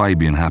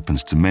 Fabian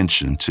happens to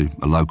mention to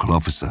a local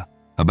officer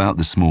about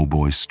the small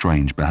boy's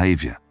strange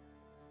behaviour,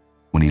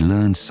 when he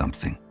learns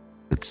something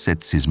that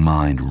sets his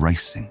mind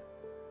racing.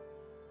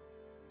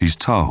 He's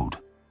told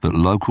that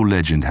local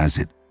legend has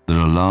it that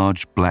a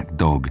large black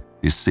dog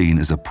is seen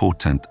as a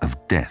portent of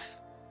death,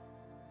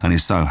 and it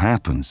so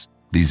happens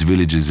these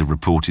villagers have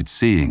reported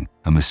seeing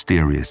a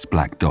mysterious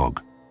black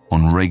dog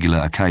on regular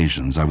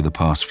occasions over the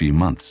past few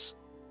months.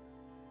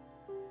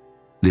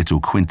 Little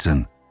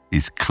Quinton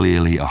is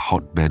clearly a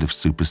hotbed of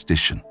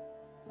superstition,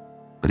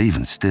 but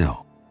even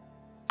still,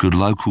 could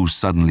locals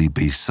suddenly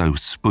be so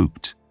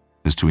spooked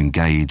as to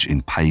engage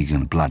in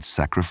pagan blood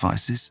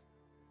sacrifices?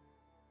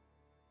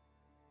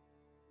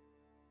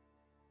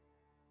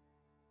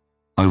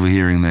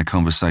 Overhearing their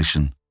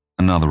conversation,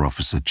 another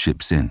officer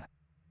chips in.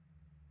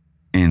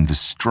 In the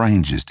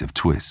strangest of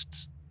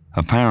twists,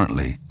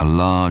 apparently a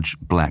large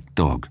black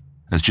dog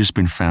has just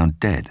been found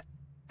dead,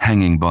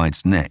 hanging by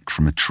its neck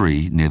from a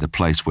tree near the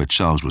place where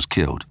Charles was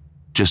killed,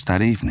 just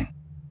that evening.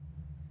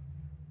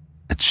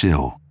 A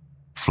chill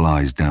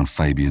flies down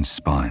Fabian's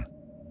spine.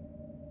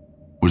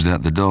 Was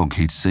that the dog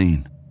he'd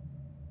seen?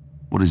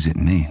 What does it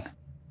mean?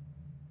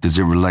 Does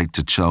it relate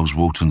to Charles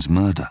Walton's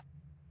murder?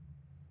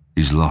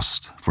 He's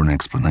lost for an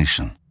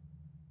explanation.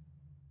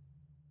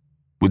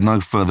 With no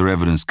further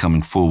evidence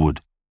coming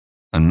forward,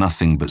 and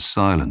nothing but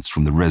silence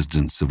from the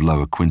residents of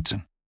Lower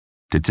Quinton,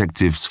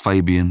 detectives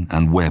Fabian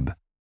and Webb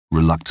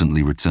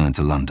reluctantly return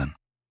to London.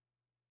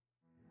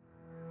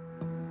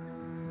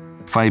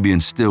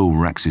 Fabian still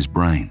racks his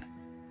brain,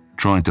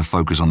 trying to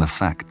focus on the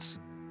facts.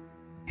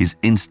 His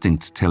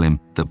instincts tell him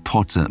that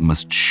Potter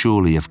must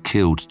surely have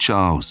killed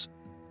Charles,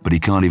 but he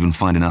can't even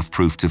find enough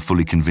proof to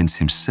fully convince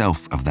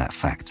himself of that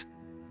fact,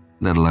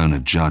 let alone a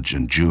judge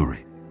and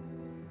jury.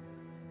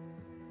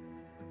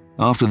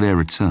 After their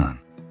return,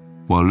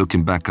 while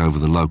looking back over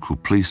the local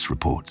police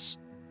reports,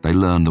 they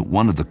learned that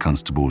one of the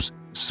constables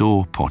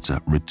saw Potter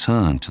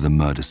return to the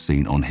murder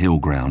scene on hill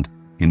ground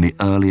in the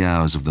early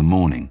hours of the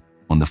morning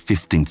on the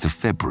 15th of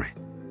February,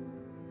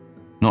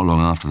 not long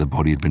after the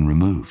body had been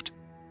removed.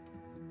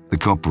 The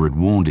copper had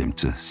warned him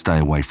to stay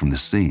away from the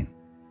scene.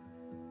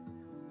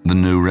 The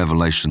new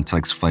revelation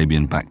takes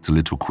Fabian back to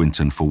Little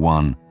Quinton for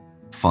one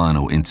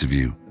final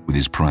interview with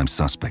his prime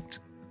suspect.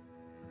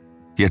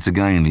 Yet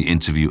again, the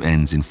interview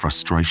ends in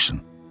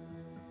frustration.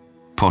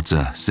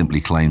 Potter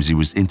simply claims he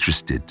was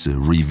interested to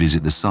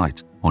revisit the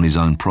site on his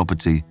own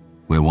property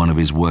where one of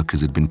his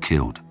workers had been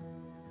killed.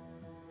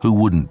 Who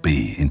wouldn't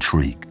be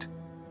intrigued?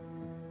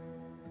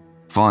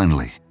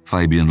 Finally,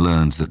 Fabian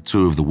learns that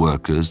two of the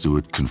workers who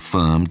had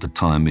confirmed the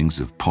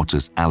timings of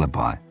Potter's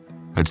alibi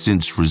had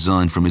since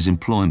resigned from his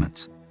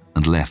employment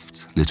and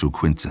left Little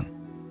Quinton.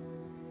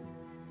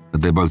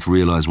 Had they both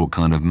realized what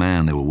kind of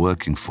man they were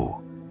working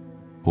for,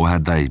 or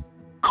had they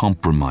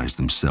compromised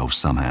themselves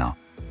somehow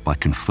by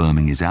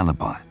confirming his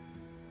alibi?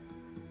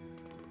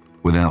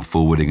 Without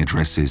forwarding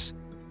addresses,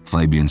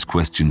 Fabian's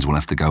questions will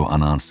have to go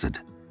unanswered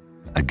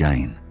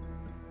again.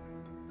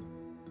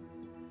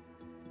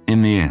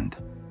 In the end,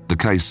 the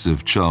case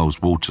of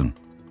Charles Walton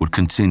would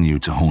continue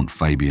to haunt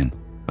Fabian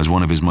as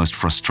one of his most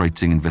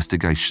frustrating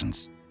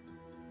investigations.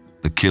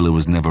 The killer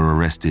was never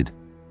arrested,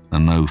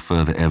 and no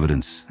further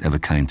evidence ever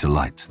came to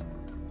light.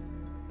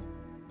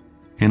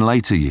 In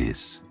later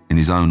years, in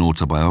his own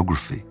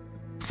autobiography,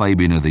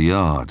 Fabian of the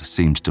Yard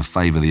seems to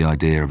favour the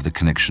idea of the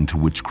connection to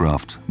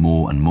witchcraft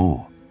more and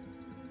more.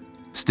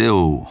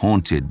 Still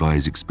haunted by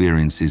his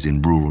experiences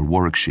in rural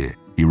Warwickshire,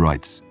 he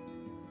writes,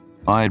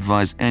 "I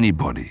advise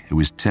anybody who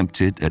is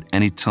tempted at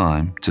any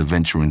time to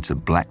venture into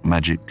black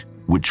magic,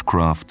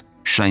 witchcraft,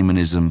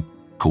 shamanism,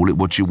 call it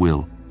what you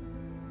will,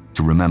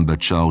 to remember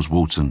Charles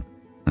Walton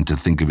and to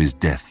think of his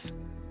death,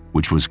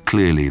 which was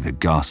clearly the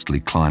ghastly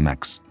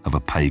climax of a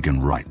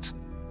pagan rite."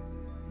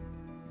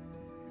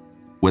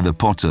 Whether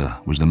Potter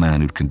was the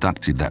man who'd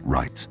conducted that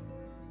rite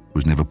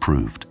was never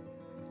proved.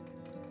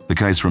 The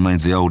case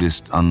remains the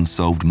oldest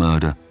unsolved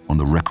murder on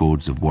the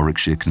records of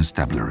Warwickshire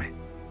Constabulary.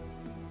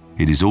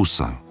 It is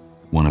also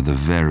one of the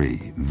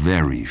very,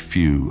 very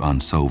few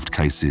unsolved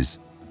cases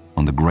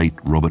on the great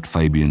Robert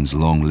Fabian's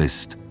long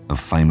list of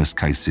famous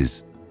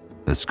cases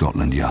at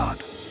Scotland Yard.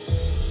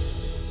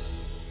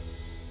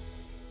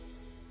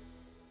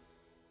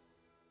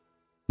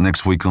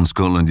 Next week on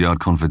Scotland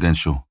Yard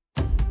Confidential.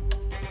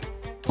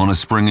 On a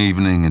spring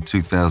evening in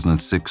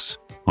 2006,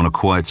 on a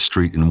quiet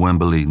street in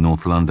Wembley,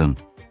 North London,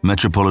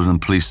 Metropolitan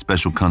Police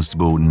Special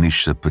Constable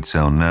Nisha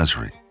Patel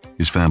Nasri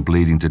is found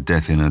bleeding to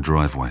death in her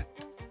driveway.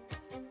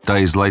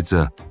 Days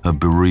later, her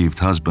bereaved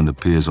husband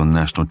appears on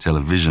national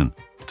television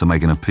to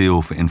make an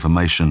appeal for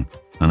information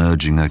and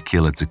urging her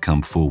killer to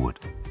come forward.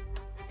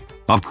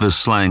 After the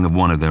slaying of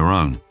one of their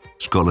own,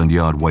 Scotland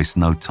Yard wastes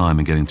no time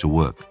in getting to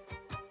work.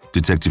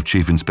 Detective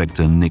Chief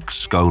Inspector Nick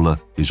Scholar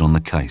is on the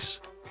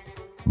case.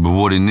 But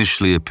what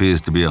initially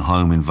appears to be a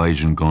home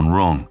invasion gone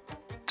wrong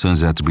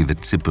turns out to be the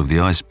tip of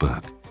the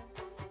iceberg.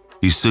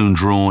 He's soon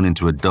drawn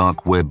into a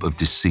dark web of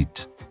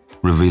deceit,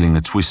 revealing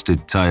a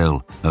twisted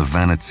tale of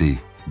vanity,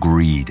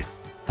 greed,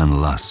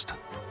 and lust.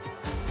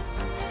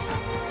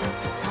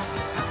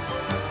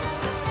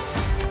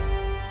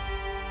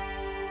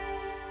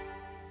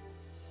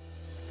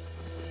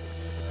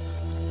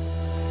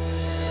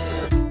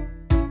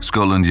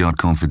 Scotland Yard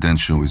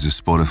Confidential is a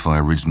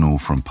Spotify original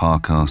from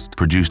Parcast,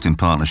 produced in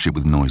partnership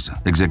with Noiser.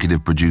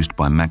 Executive produced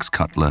by Max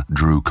Cutler,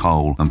 Drew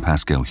Cole, and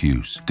Pascal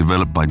Hughes.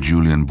 Developed by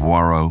Julian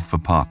Boireau for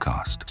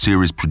Parcast.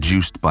 Series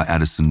produced by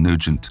Addison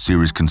Nugent.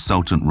 Series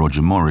consultant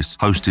Roger Morris.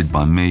 Hosted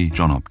by me,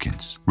 John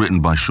Hopkins.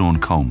 Written by Sean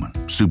Coleman.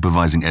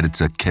 Supervising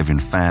editor Kevin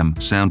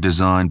Pham. Sound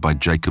design by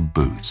Jacob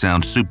Booth.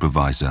 Sound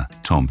supervisor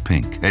Tom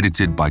Pink.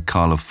 Edited by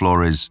Carla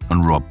Flores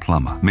and Rob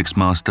Plummer.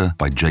 Mixmaster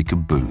by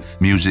Jacob Booth.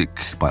 Music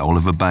by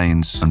Oliver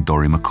Baines and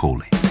Dory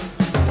McCauley.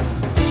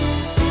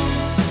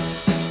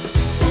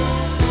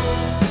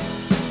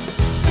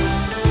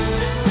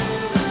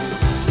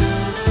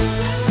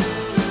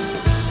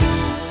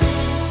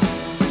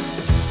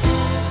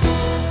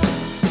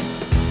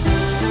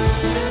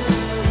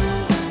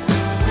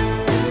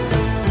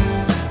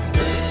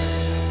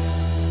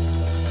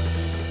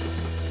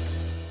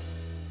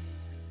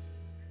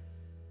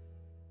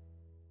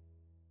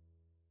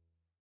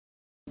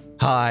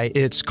 Hi,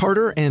 it's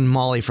Carter and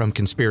Molly from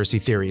Conspiracy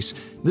Theories.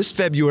 This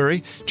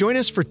February, join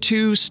us for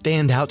two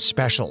standout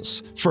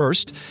specials.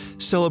 First,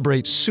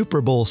 celebrate Super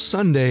Bowl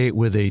Sunday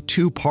with a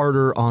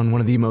two-parter on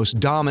one of the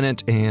most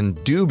dominant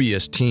and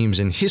dubious teams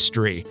in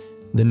history,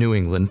 the New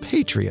England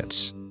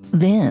Patriots.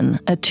 Then,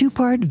 a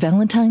two-part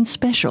Valentine's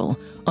special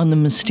on the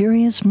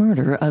mysterious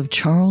murder of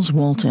Charles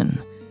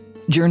Walton.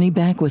 Journey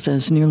back with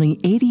us nearly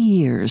 80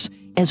 years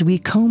as we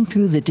comb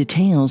through the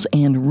details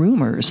and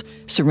rumors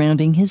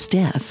surrounding his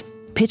death.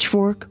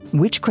 Pitchfork,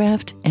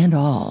 witchcraft, and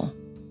all.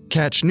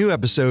 Catch new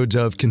episodes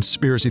of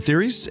Conspiracy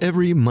Theories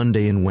every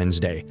Monday and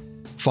Wednesday.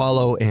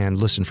 Follow and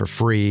listen for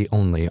free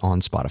only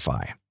on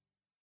Spotify.